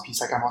différence, puis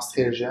ça commence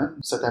très jeune,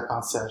 cet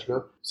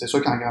apprentissage-là. C'est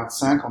sûr qu'en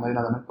grandissant, qu'on est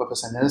dans le domaine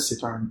professionnel,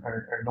 c'est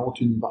un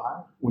autre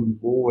univers. Au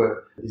niveau,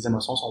 les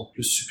émotions sont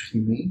plus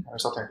supprimées à un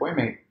certain point,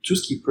 mais tout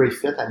ce qui peut être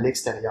fait à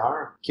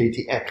l'extérieur, qui a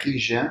été appris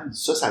jeune,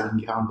 ça a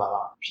une grande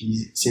valeur.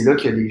 Puis c'est là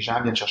que les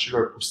gens viennent chercher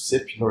leur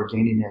positif puis leur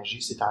gain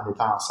d'énergie, c'est en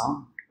étant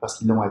ensemble, parce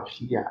qu'ils l'ont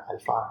appris à le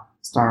faire.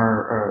 C'est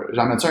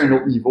j'en mets ça à un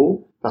autre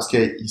niveau, parce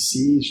que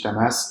ici,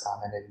 justement,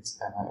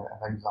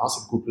 en analysant,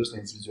 c'est beaucoup plus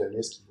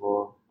l'individualiste qui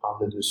va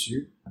prendre le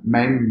dessus.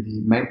 Même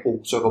pour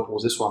se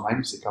reposer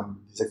soi-même, c'est comme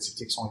des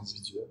activités qui sont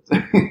individuelles.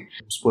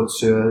 C'est pas tout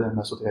seul, la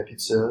massothérapie tout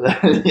seul,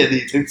 il y a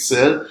des trucs tout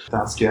seul.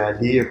 Tandis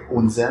qu'aller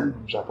au Zen,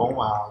 au Japon,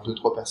 en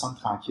 2-3 personnes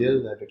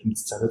tranquilles, avec une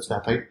petite salade sur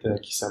la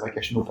tête qui savait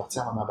cacher nos parties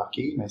avant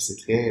d'embarquer, mais c'est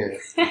très...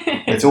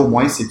 tu sais, au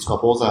moins, c'est tu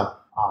reposes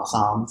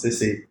ensemble, tu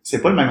sais,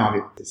 c'est pas le même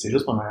environnement. C'est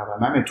juste pas le même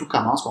environnement, mais tout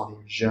commence quand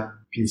on est jeune.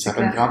 Puis ça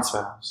fait une grande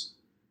différence.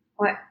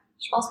 Ouais.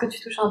 Je pense que tu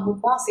touches un bon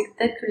point, c'est que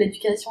peut-être que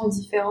l'éducation est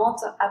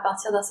différente à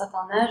partir d'un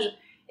certain âge.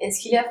 Est-ce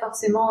qu'il y a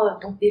forcément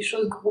donc des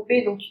choses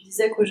groupées? Donc tu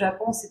disais qu'au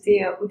Japon,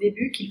 c'était au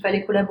début qu'il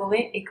fallait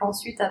collaborer et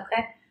qu'ensuite,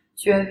 après,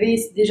 tu avais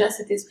déjà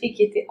cet esprit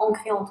qui était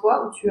ancré en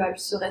toi, où tu as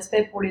ce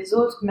respect pour les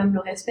autres, même le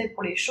respect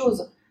pour les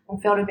choses.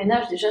 Donc faire le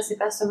ménage, déjà, c'est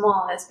pas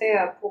seulement un respect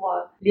pour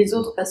les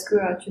autres parce que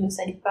tu ne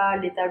salis pas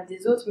les tables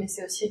des autres, mais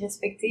c'est aussi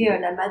respecter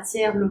la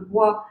matière, le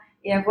bois,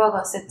 et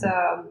avoir cette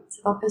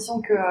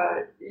impression que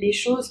les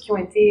choses qui ont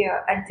été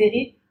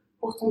altérées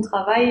pour ton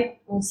travail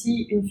ont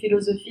aussi une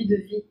philosophie de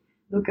vie.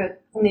 Donc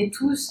on est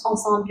tous en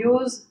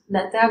symbiose,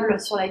 la table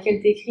sur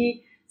laquelle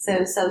t'écris, ça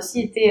a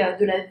aussi été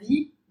de la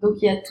vie. Donc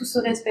il y a tout ce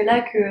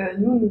respect-là que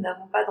nous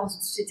n'avons pas dans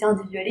une société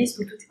individualiste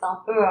où tout est un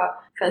peu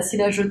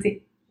facile à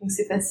jeter. Donc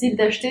c'est facile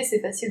d'acheter,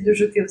 c'est facile de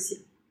jeter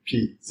aussi.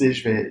 Puis, tu sais,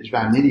 je vais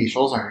amener les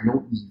choses à un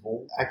autre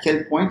niveau. À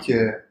quel point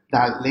que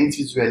dans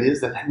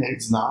l'individualisme de l'Amérique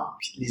du Nord,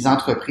 puis les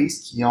entreprises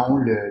qui ont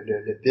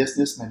le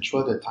business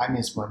mantra de time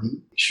is money,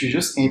 je suis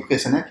juste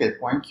impressionné à quel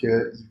point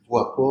qu'ils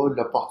voient pas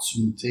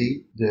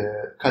l'opportunité de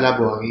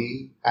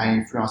collaborer à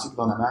influencer le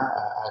gouvernement,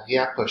 à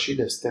réapprocher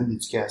le système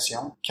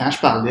d'éducation. Quand je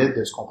parlais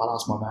de ce qu'on parle en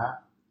ce moment,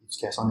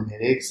 l'éducation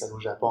numérique, celle au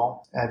Japon,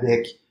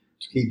 avec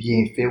tous les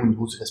bienfaits au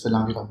niveau du respect de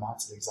l'environnement,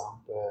 c'est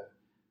l'exemple,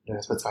 le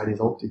respect de faire des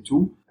autres et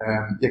tout.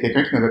 Il y a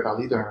quelqu'un qui m'avait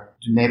parlé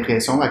d'une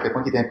impression, à quel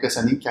point il était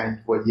impressionné quand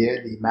il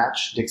voyait les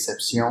matchs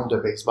d'exception de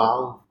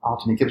baseball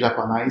entre une équipe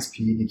japonaise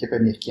puis une équipe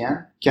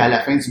américaine, qu'à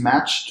la fin du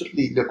match,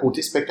 le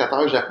côté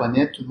spectateur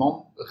japonais, tout le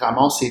monde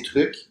ramasse ses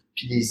trucs,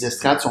 puis les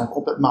estrades sont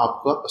complètement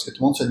propres parce que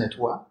tout le monde se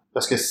nettoie,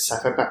 parce que ça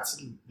fait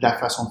partie de la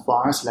façon de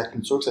faire, c'est la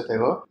culture, etc.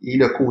 Et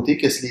le côté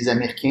que c'est les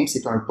Américains,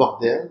 c'est un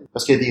bordel,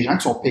 parce qu'il y a des gens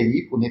qui sont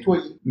payés pour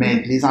nettoyer.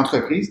 Mais les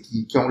entreprises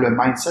qui ont le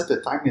mindset de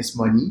time is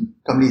money,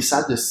 comme les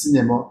salles de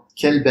cinéma,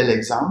 quel bel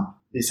exemple.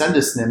 Les salles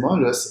de cinéma,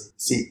 là,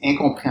 c'est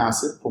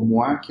incompréhensible pour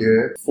moi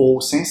que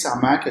faut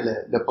sincèrement que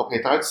le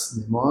propriétaire du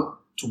cinéma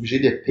est obligé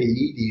de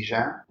payer des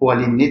gens pour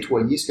aller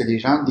nettoyer ce que les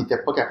gens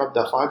n'étaient pas capables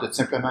de faire, de tout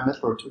simplement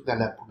mettre leur truc dans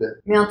la poubelle.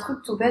 Mais un truc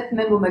tout bête,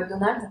 même au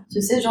McDonald's,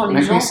 tu sais, genre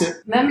les gens,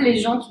 même les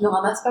gens qui ne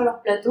ramassent pas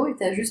leur plateau, et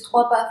t'as juste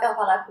 3 pas à faire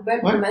par la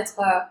poubelle pour mettre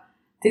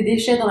tes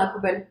déchets dans la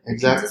poubelle.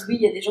 Exact. Et ils disent oui,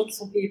 il y a des gens qui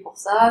sont payés pour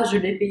ça, je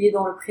l'ai payé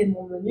dans le prix de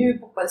mon menu,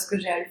 pourquoi est-ce que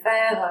j'ai à le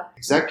faire?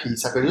 Exact, puis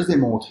ça peut juste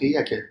démontrer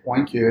à quel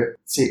point que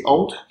c'est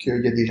autre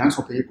qu'il y a des gens qui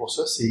sont payés pour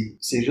ça,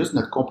 c'est juste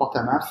notre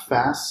comportement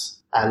face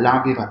à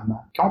l'environnement.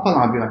 Quand on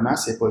parle d'environnement,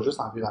 c'est pas juste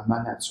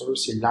l'environnement nature,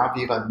 c'est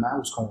l'environnement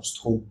où ce qu'on se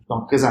trouve.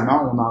 Donc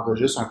présentement, on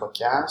enregistre un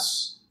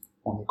podcast,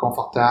 on est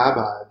confortable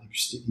à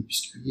déguster des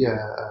biscuits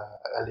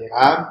à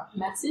l'érable.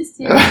 Merci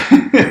Steve.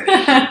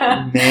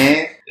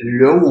 Mais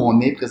là où on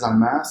est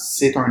présentement,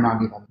 c'est un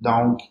environnement.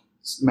 Donc,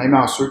 même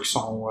à ceux qui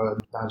sont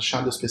dans le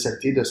champ de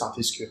spécialité de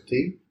santé et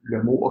sécurité,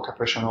 le mot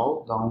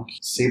occupational, donc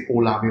c'est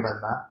pour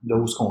l'environnement, là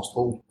où on se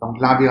trouve. Donc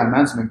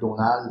l'environnement du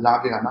McDonald's,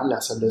 l'environnement de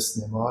la salle de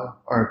cinéma,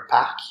 un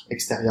parc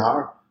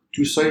extérieur,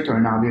 tout ça est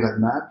un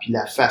environnement, puis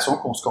la façon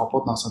qu'on se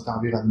comporte dans cet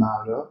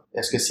environnement-là,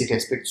 est-ce que c'est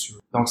respectueux?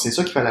 Donc c'est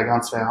ça qui fait la grande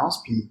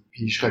différence, puis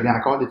je reviens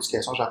encore à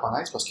l'éducation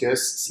japonaise parce que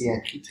c'est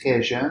appris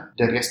très jeune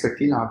de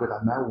respecter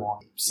l'environnement où on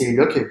est. Puis c'est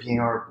là que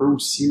vient un peu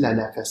aussi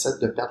la facette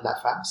de perdre la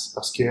face,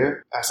 parce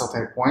que à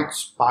certains points,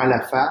 tu perds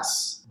la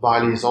face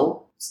vers les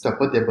autres si t'as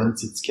pas de bonnes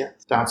étiquettes.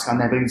 Tandis qu'en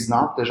Amérique du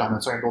Nord, là, j'en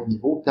mets ça à un autre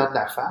niveau, perdre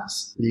la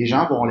face. Les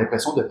gens vont avoir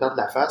l'impression de perdre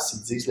la face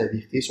s'ils disent la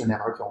vérité sur une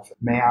erreur qu'ils ont faite.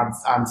 Mais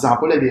en disant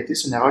pas la vérité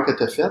sur une erreur que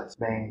t'as faite,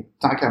 ben,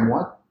 tant qu'à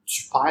moi,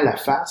 tu perds la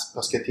face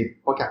parce que t'es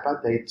pas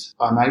capable d'être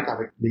honnête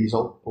avec les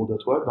autres autour de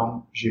toi.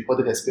 Donc, j'ai pas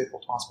de respect pour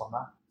toi en ce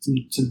moment.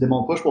 Tu ne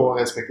démontres pas, je peux avoir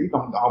respecté.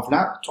 Donc, en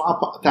voulant,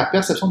 toi, ta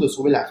perception de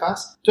sauver la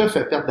face te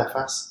fait perdre la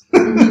face.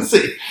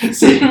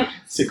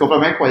 C'est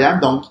complètement incroyable.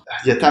 Donc,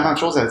 il y a tellement de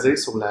choses à dire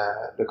sur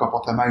le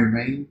comportement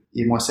humain,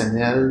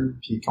 émotionnel,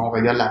 puis quand on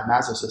regarde la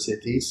masse de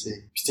société,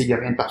 puis tu sais, il y a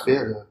rien de parfait,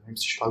 là. Même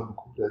si je parle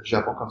beaucoup du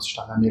Japon comme si je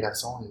suis en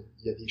admiration,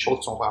 il y a des choses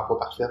qui sont vraiment pas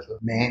parfaites, là.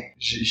 Mais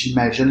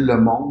j'imagine le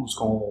monde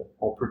où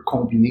on peut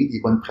combiner des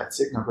bonnes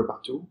pratiques d'un peu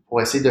partout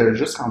pour essayer de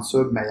juste rendre ça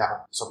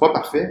meilleur. Ce sera pas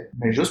parfait,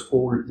 mais juste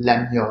pour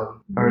l'améliorer.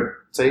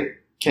 Tu sais,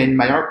 qu'il y ait une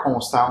meilleure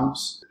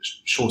constance,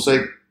 je trouve ça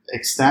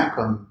excitant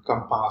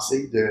comme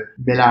pensée de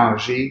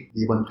mélanger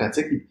des bonnes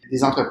pratiques.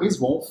 Les entreprises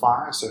vont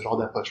faire ce genre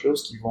d'approche-là,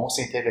 qui vont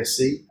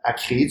s'intéresser à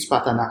créer du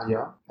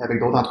partenariat avec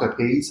d'autres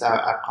entreprises,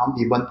 à prendre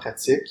des bonnes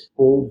pratiques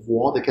pour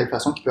voir de quelle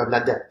façon ils peuvent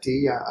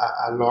l'adapter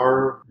à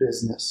leur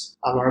business,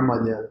 à leur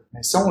modèle.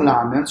 Mais si on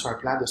l'emmène sur un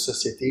plan de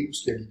société où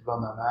ce que les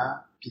gouvernements,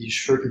 puis je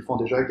suis sûr qu'ils le font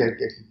déjà avec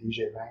les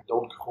G20,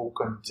 d'autres gros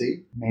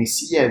comités, mais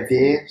s'il y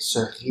avait ce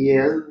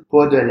réel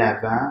pas de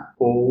l'avant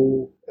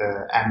pour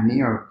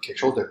amener quelque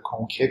chose de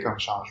concret comme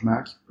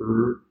changement qui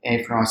peut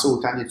influencer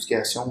autant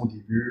l'éducation au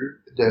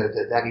début,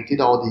 d'arrêter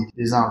d'avoir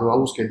des endroits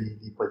où ce que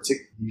les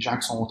politiques, les gens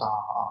qui sont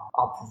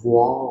en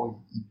pouvoir,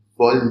 ils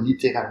volent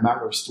littéralement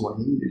leurs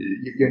citoyens.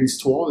 Il y a une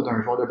histoire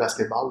d'un joueur de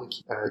basketball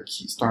là,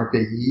 qui c'est un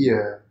pays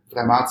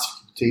vraiment en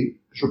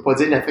difficulté. Je veux pas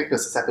dire l'Afrique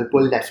parce que ça s'appelle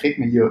pas l'Afrique,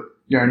 mais il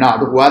y a un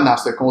endroit dans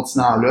ce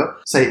continent-là.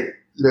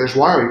 Le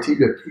joueur a été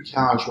le plus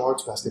grand joueur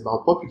du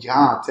basketball, pas plus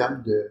grand en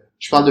termes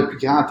je parle de plus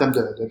grand en termes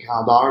de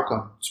grandeur,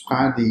 comme tu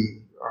prends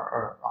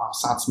en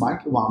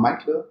centimètres ou en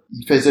mètres, là.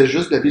 Il faisait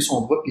juste lever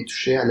son bras puis il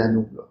touchait à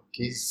l'anneau, là.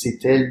 Okay?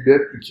 C'était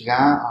le plus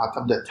grand en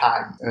termes de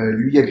taille.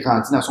 Lui, il a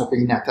grandi dans son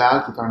pays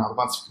natal, qui est un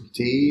endroit en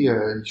difficulté.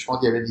 Je pense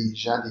qu'il y avait des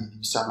gens, des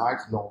missionnaires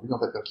qui l'ont vu, ils ont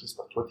fait « Ok, c'est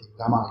pas toi, t'es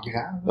vraiment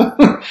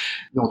grand. »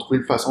 Ils ont trouvé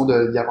une façon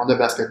d'y apprendre de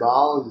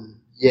basketball.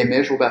 Il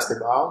aimait jouer au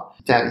basketball.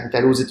 Il est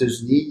allé aux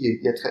États-Unis,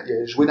 il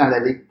a joué dans la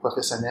ligue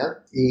professionnelle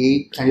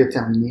et quand il a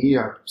terminé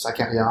sa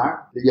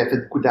carrière, il a fait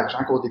beaucoup d'argent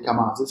à cause des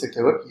commandites,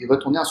 etc. Puis il est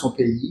retourné dans son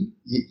pays.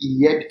 Il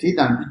y habitait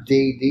dans le but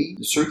d'aider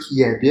ceux qui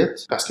y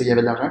habitent parce qu'il y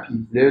avait de l'argent puis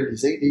il voulait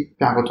les aider.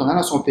 Puis en retournant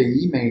dans son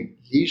pays, mais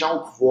les gens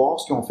au pouvoir,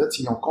 ce qu'ils ont fait,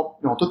 c'est qu'ils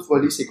ont tous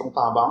volé ses comptes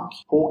en banque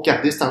pour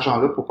garder cet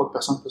argent-là pour pas que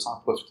personne ne puisse en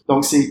profiter.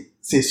 Donc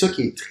c'est ça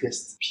qui est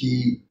triste.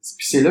 Puis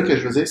c'est là que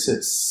je veux dire,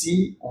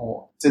 si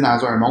on, tu sais,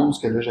 dans un monde, ce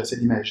que là j'essaie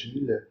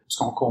d'imaginer, ce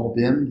qu'on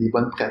combine les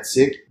bonnes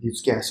pratiques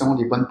d'éducation,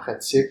 les bonnes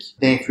pratiques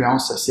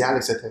d'influence sociale,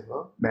 etc.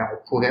 Ben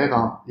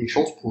les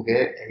choses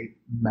pourraient être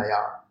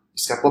meilleures.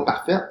 Ils seraient pas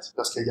parfaites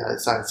parce que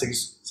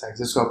ça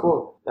existera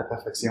pas la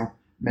perfection.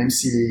 Même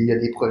s'il y a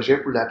des projets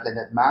pour la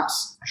planète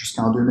Mars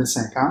jusqu'en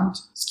 2050,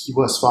 ce qui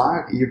va se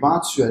faire,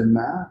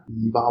 éventuellement,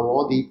 il va y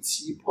avoir des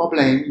petits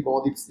problèmes, il va y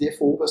avoir des petits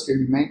défauts parce que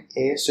l'humain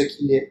est ce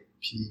qu'il est.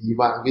 Puis il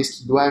va arriver ce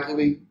qui doit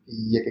arriver. Puis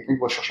il y a quelqu'un qui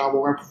va chercher à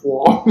avoir un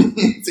pouvoir.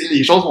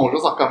 Les choses vont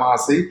juste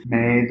recommencer,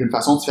 mais d'une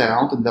façon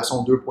différente, une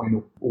version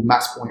 2.0, au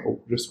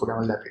Mars.0, juste pour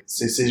comment l'appeler.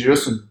 C'est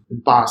juste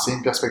une pensée,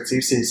 une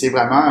perspective. C'est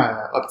vraiment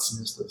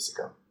optimiste,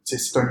 là.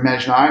 C'est un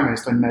imaginaire, mais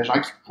c'est un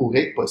imaginaire qui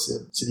pourrait être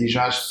possible si les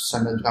gens se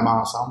mettent vraiment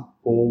ensemble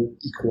pour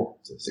y croire.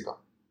 C'est comme.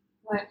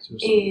 Ouais.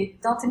 Et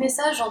dans tes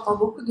messages, j'entends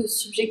beaucoup de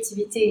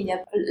subjectivité.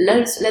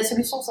 La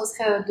solution, ce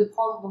serait de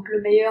prendre donc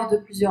le meilleur de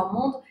plusieurs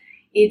mondes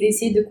et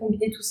d'essayer de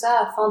combiner tout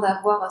ça afin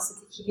d'avoir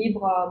cet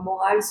équilibre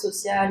moral,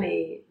 social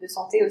et de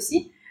santé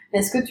aussi. Mais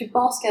est-ce que tu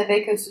penses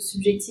qu'avec ce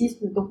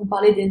subjectisme, donc on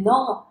parlait des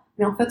normes,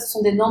 mais en fait ce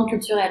sont des normes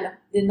culturelles,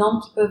 des normes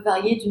qui peuvent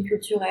varier d'une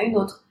culture à une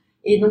autre.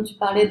 Et donc tu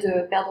parlais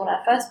de perdre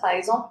la face par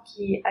exemple,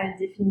 qui a une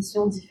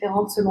définition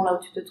différente selon là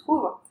où tu te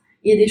trouves.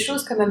 Il y a des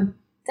choses quand même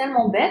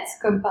tellement bêtes,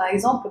 comme par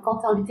exemple quand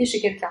t'es invité chez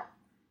quelqu'un.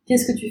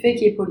 Qu'est-ce que tu fais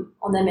qui est poli?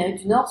 En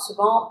Amérique du Nord,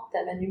 souvent,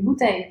 t'amènes une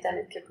bouteille,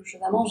 t'amènes quelque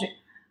chose à manger.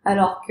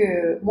 Alors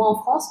que moi en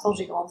France, quand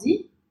j'ai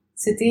grandi,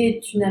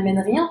 c'était tu n'amènes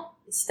rien.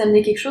 Et si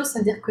t'amenais quelque chose, ça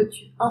veut dire que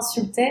tu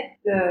insultais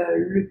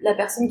la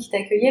personne qui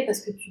t'accueillait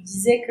parce que tu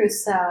disais que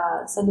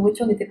sa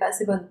nourriture n'était pas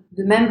assez bonne.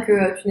 De même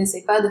que tu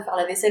n'essayes pas de faire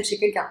la vaisselle chez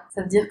quelqu'un.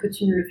 Ça veut dire que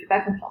tu ne lui fais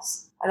pas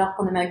confiance. Alors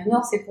qu'en Amérique du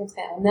Nord, c'est le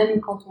contraire. On aime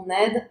quand on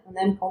aide, on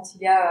aime quand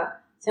il y a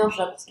tiens,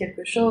 j'apporte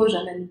quelque chose,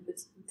 j'amène une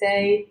petite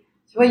bouteille.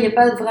 Tu vois, il n'y a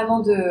pas vraiment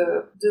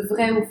de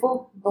vrai ou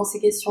faux dans ces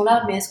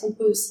questions-là, mais est-ce qu'on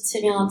peut aussi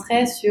tirer un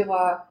trait sur,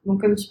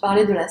 donc comme tu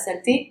parlais de la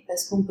saleté,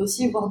 parce qu'on peut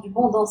aussi voir du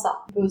bon dans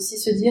ça. On peut aussi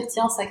se dire,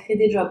 tiens, ça crée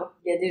des jobs.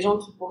 Il y a des gens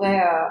qui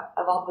pourraient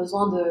avoir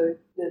besoin de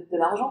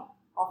l'argent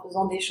en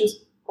faisant des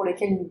choses pour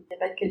lesquelles il n'y a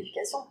pas de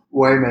qualification.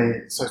 Ouais,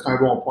 mais ça c'est un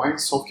bon point,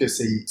 sauf que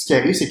ce qui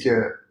arrive, c'est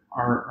que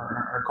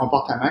un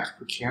comportement qui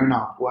peut créer un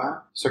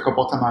emploi, ce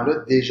comportement-là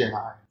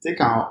dégénère. Tu sais,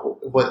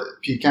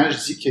 puis quand je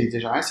dis qu'il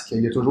dégénère, c'est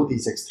qu'il y a toujours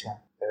des extrêmes.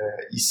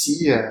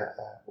 Ici,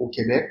 au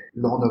Québec,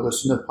 là, on a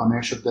reçu notre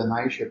première chute de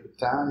neige il y a peu de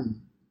temps.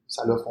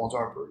 Ça l'a fondu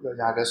un peu. Là,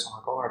 il en reste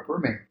encore un peu.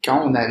 Mais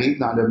quand on arrive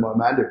dans le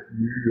moment le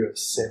plus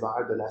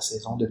sévère de la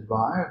saison de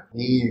l'hiver,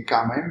 il y a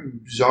quand même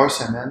plusieurs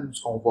semaines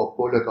où on voit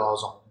pas le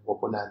gazon, on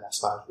voit pas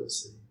l'asphalte.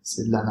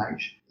 C'est de la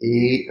neige.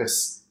 Et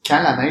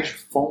quand la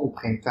neige fond au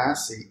printemps,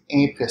 c'est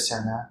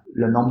impressionnant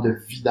le nombre de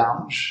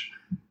vidanges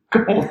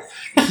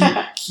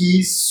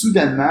qui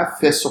soudainement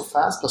fait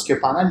surface parce que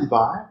pendant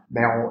l'hiver,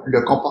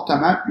 le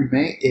comportement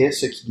humain est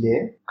ce qu'il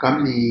est.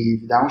 Comme les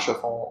vidanges se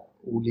font,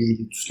 ou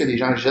tout ce que les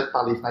gens jettent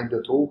par les fenêtres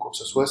d'auto ou quoi que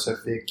ce soit se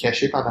fait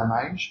cacher par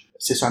la neige,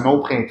 c'est seulement au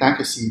printemps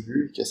que c'est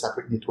vu et que ça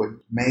peut être nettoyé.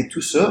 Mais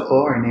tout ça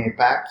a un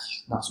impact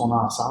dans son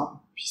ensemble,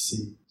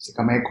 puis c'est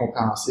comme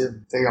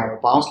incompréhensible. Tu sais,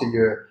 on pense qu'il y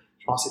a,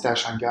 je pense que c'était à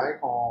Shanghai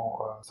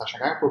c'est à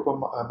Shanghai qu'on peut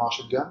pas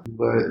mâcher de gomme.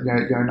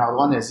 Il y a un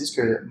endroit en Asie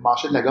où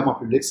mâcher de la gomme en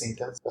public, c'est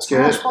interdit. Parce que,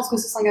 je pense que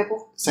c'est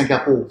Singapour.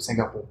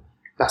 Singapour.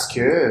 Parce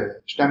que,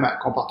 justement,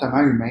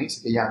 comportement humain,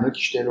 c'est qu'il y en a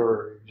qui jettent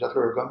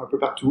leur gomme un peu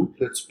partout,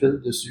 puis là, tu piles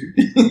dessus.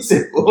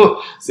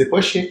 c'est pas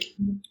chic.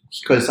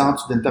 Qui collent ça en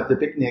dessous d'une table de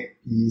pique-nique,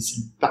 puis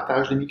c'est le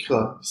partage des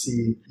microbes.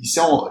 Ici,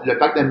 le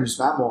parc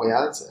d'amusement à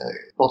Montréal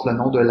porte le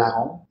nom de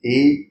l'Aron,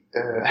 et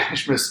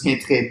je me souviens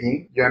très bien,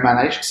 il y a un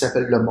manège qui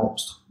s'appelle le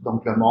Monstre.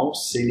 Donc le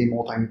Monstre, c'est les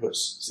montagnes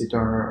russes.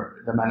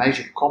 Le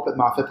manège est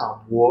complètement fait en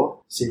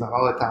bois, c'est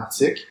vraiment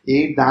authentique.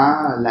 Et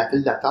dans la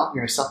file d'attente, il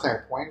y a un certain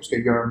point où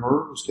il y a un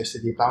mur, où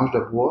c'est des planches de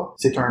bois.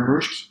 C'est un mur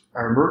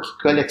qui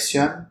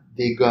collectionne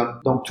des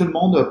gommes. Donc tout le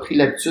monde a pris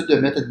l'habitude de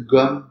mettre une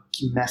gomme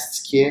qui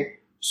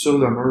mastiquait sur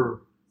le mur.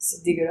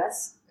 C'est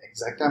dégueulasse.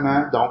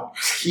 Exactement. Donc,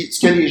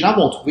 ce que les gens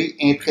vont trouver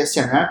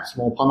impressionnant, qui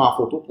vont prendre en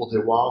photo pour dire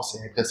 « Wow,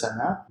 c'est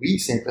impressionnant », oui,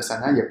 c'est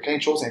impressionnant, il y a plein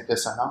de choses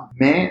impressionnantes.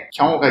 Mais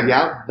quand on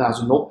regarde dans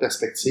une autre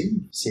perspective,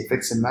 c'est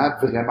effectivement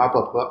vraiment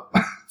pas propre.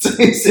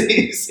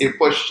 c'est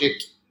pas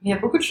chic. Il y a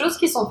beaucoup de choses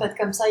qui sont faites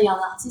comme ça. Il y a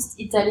un artiste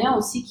italien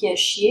aussi qui a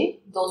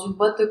chié dans une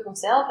boîte de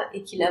conserve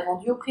et qui l'a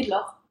vendu au prix de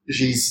l'or.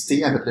 J'ai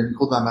hésité à mettre le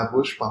micro dans ma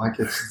bouche pendant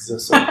que tu disais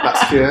ça,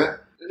 parce que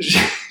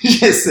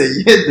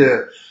j'essayais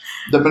de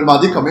me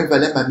demander combien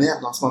valait ma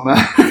merde en ce moment.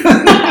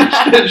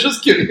 J'étais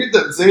juste curieux de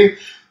me dire,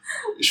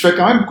 je fais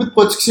quand même beaucoup de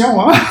production,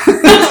 hein?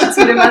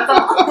 Tous les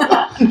matins.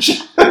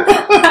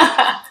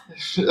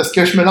 Est-ce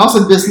que je me lance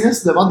une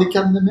business de vendre des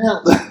cartes de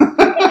merde?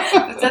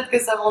 Peut-être que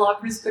ça vendra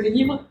plus que les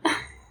livres.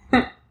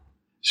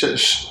 Je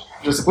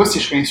sais pas si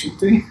je serais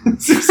insulté.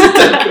 si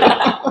c'était le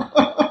cas.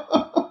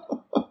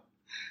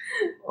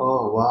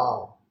 Oh,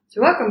 wow. Tu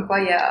vois, comme quoi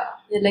il y a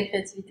de la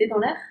créativité dans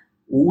l'air.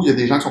 Ou il y a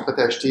des gens qui sont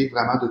prêts à acheter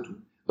vraiment de tout.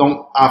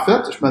 Donc, en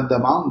fait, je me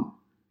demande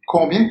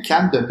combien de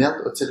cannes de merde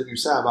a-t-il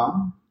réussi à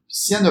vendre?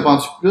 Si elle a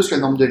vendu plus que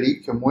le nombre de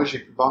livres que moi j'ai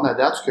pu vendre à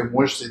date, ou que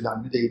moi j'ai dans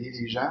le but d'aider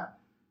les gens,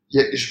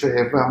 je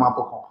vais vraiment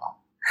pas comprendre.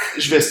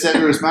 Je vais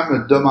sérieusement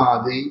me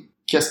demander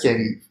qu'est-ce qui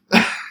arrive.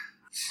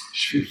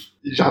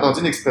 J'ai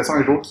entendu une expression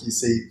un jour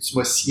c'est « tu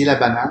m'as scié la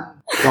banane ».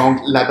 Donc,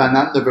 la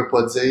banane ne veut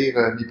pas dire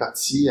mes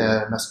parties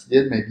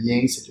masculines, mais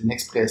bien c'est une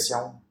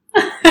expression.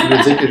 Je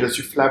veux dire que je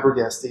suis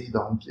flabbergasté.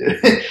 Donc,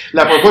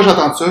 la première fois que j'ai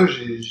entendu ça,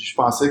 je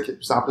pensais que,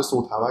 plus en plus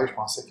au travail, je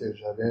pensais que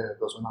j'avais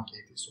besoin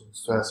d'enquêter sur une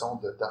situation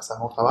de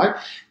harcèlement au travail.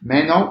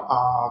 Mais non,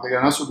 en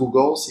regardant sur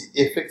Google, c'est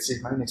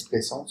effectivement une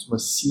expression. Tu m'as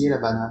scié la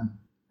banane.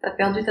 T'as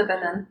perdu ta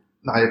banane.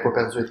 Non, elle n'est pas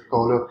perdue, elle est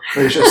encore là.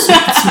 Mais tu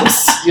m'as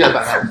scié la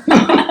banane.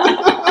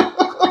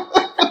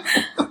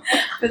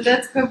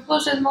 Peut-être que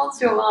prochainement,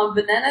 tu auras un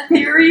banana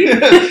theory.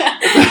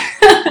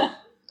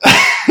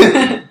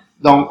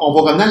 Donc, on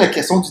va revenir à la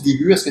question du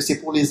début. Est-ce que c'est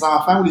pour les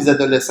enfants ou les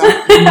adolescents?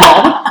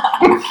 Non.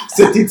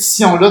 Cette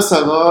édition-là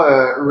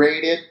sera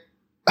rated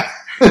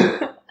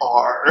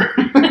R.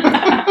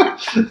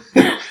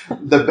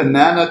 The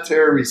Banana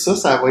Theory.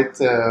 Ça va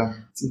être...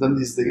 tu me donnes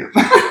des idées.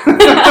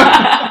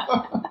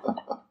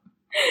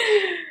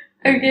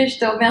 Ok, je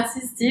te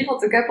remercie Steve, en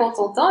tout cas pour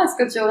ton temps. Est-ce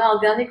que tu aurais un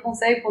dernier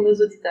conseil pour nos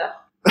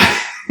auditeurs?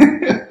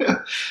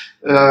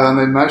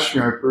 Honnêtement, je suis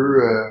un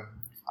peu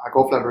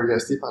encore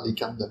flabbergasté par les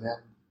cannes de merde.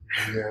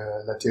 Et,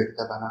 la théorie de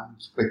la banane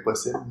qui peut être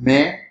possible.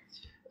 Mais,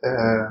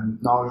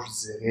 non, je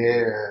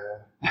dirais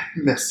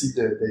merci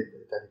d'être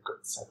à l'écoute,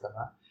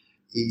 simplement.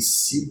 Et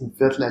si vous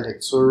faites la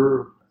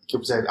lecture,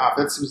 en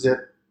fait, si vous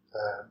êtes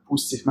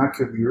positivement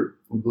curieux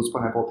au niveau du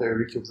Pineapple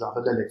Theory, que vous en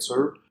faites de la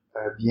lecture,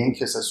 bien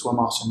que ce soit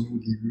mentionné au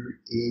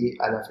début et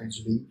à la fin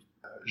du livre,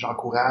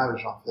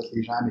 j'encourage en fait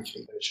les gens à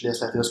m'écrire. Je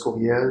laisse l'adresse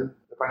courriel.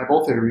 Le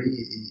Pineapple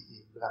Theory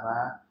est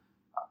vraiment...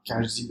 Quand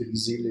je dis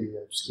briser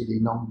tout ce qui est les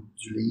normes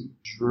du livre,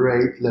 je veux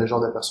être le genre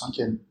de personne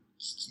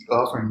qui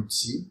offre un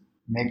outil,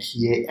 mais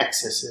qui est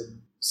accessible.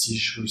 Si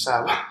je réussis à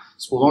avoir,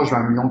 supposons que je veux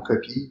 1 million de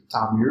copies,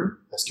 tant mieux,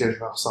 parce que je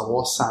vais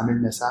recevoir 100 000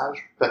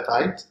 messages,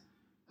 peut-être,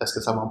 parce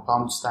que ça va me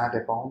prendre du temps à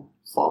répondre,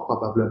 fort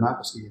probablement,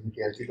 parce qu'il y a une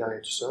réalité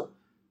derrière tout ça,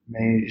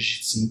 mais j'y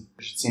tiens.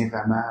 J'y tiens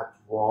vraiment à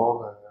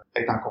pouvoir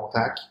être en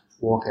contact,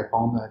 pouvoir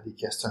répondre à des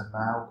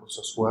questionnements ou quoi que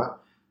ce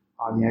soit,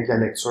 en lien avec la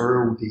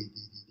lecture ou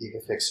des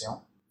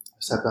réflexions.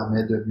 Ça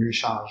permet de mieux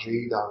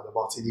échanger, de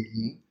bâtir des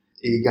liens.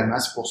 Et également,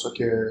 c'est pour ça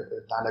que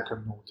dans la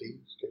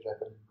communauté, ce que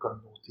j'appelle une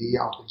communauté,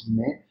 entre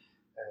guillemets,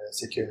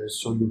 c'est que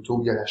sur YouTube,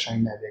 il y a la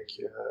chaîne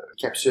avec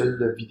capsules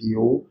de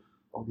vidéos,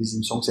 donc des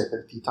émissions qui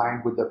s'appellent Tea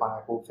Time with the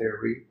Pineapple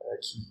Theory,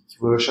 qui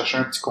va chercher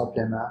un petit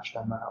complément,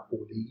 justement,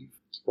 au livre,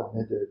 qui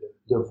permet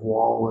de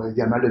voir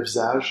également le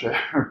visage,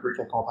 un peu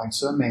qui accompagne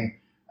ça,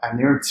 mais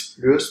amener un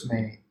petit plus,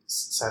 mais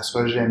ça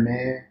sera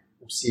jamais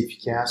aussi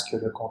efficace que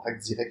le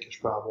contact direct que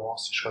je peux avoir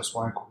si je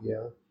reçois un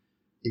courriel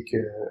et que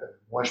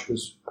moi je peux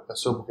après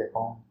ça vous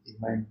répondre et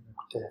même un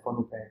coup de téléphone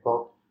ou peu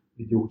importe,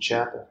 vidéo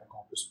chat afin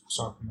qu'on puisse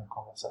pousser un peu notre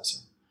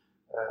conversation.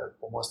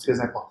 Pour moi c'est très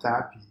important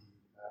puis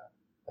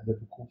il y en a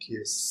beaucoup qui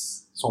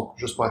sont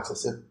juste pas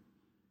accessibles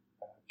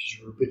puis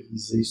je veux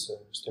briser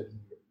cette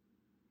ligne-là.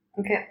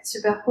 Ok,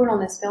 super cool,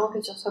 en espérant que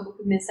tu reçois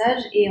beaucoup de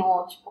messages et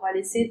tu pourras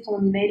laisser ton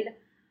email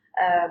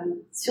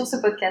sur ce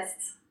podcast.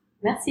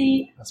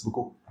 Merci. Merci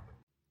beaucoup.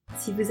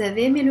 Si vous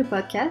avez aimé le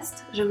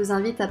podcast, je vous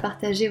invite à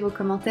partager vos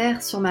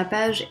commentaires sur ma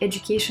page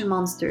Education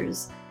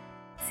Monsters.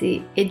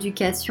 C'est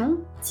éducation-,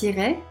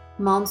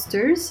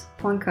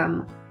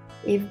 educationmonsters.com.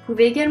 Et vous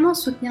pouvez également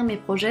soutenir mes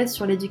projets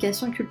sur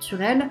l'éducation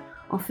culturelle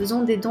en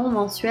faisant des dons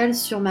mensuels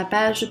sur ma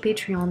page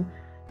Patreon.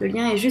 Le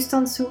lien est juste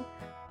en dessous.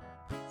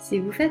 Si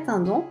vous faites un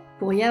don, vous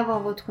pourriez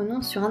avoir votre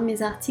nom sur un de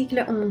mes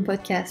articles ou mon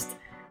podcast.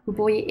 Vous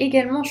pourriez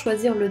également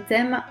choisir le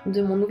thème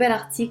de mon nouvel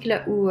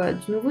article ou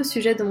du nouveau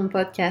sujet de mon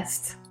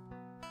podcast.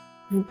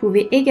 Vous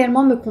pouvez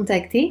également me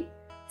contacter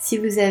si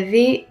vous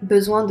avez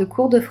besoin de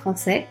cours de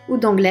français ou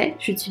d'anglais.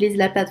 J'utilise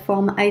la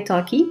plateforme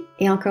italki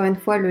et encore une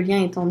fois, le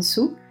lien est en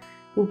dessous.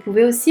 Vous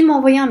pouvez aussi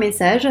m'envoyer un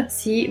message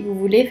si vous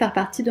voulez faire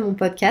partie de mon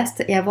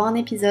podcast et avoir un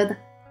épisode.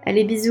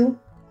 Allez, bisous!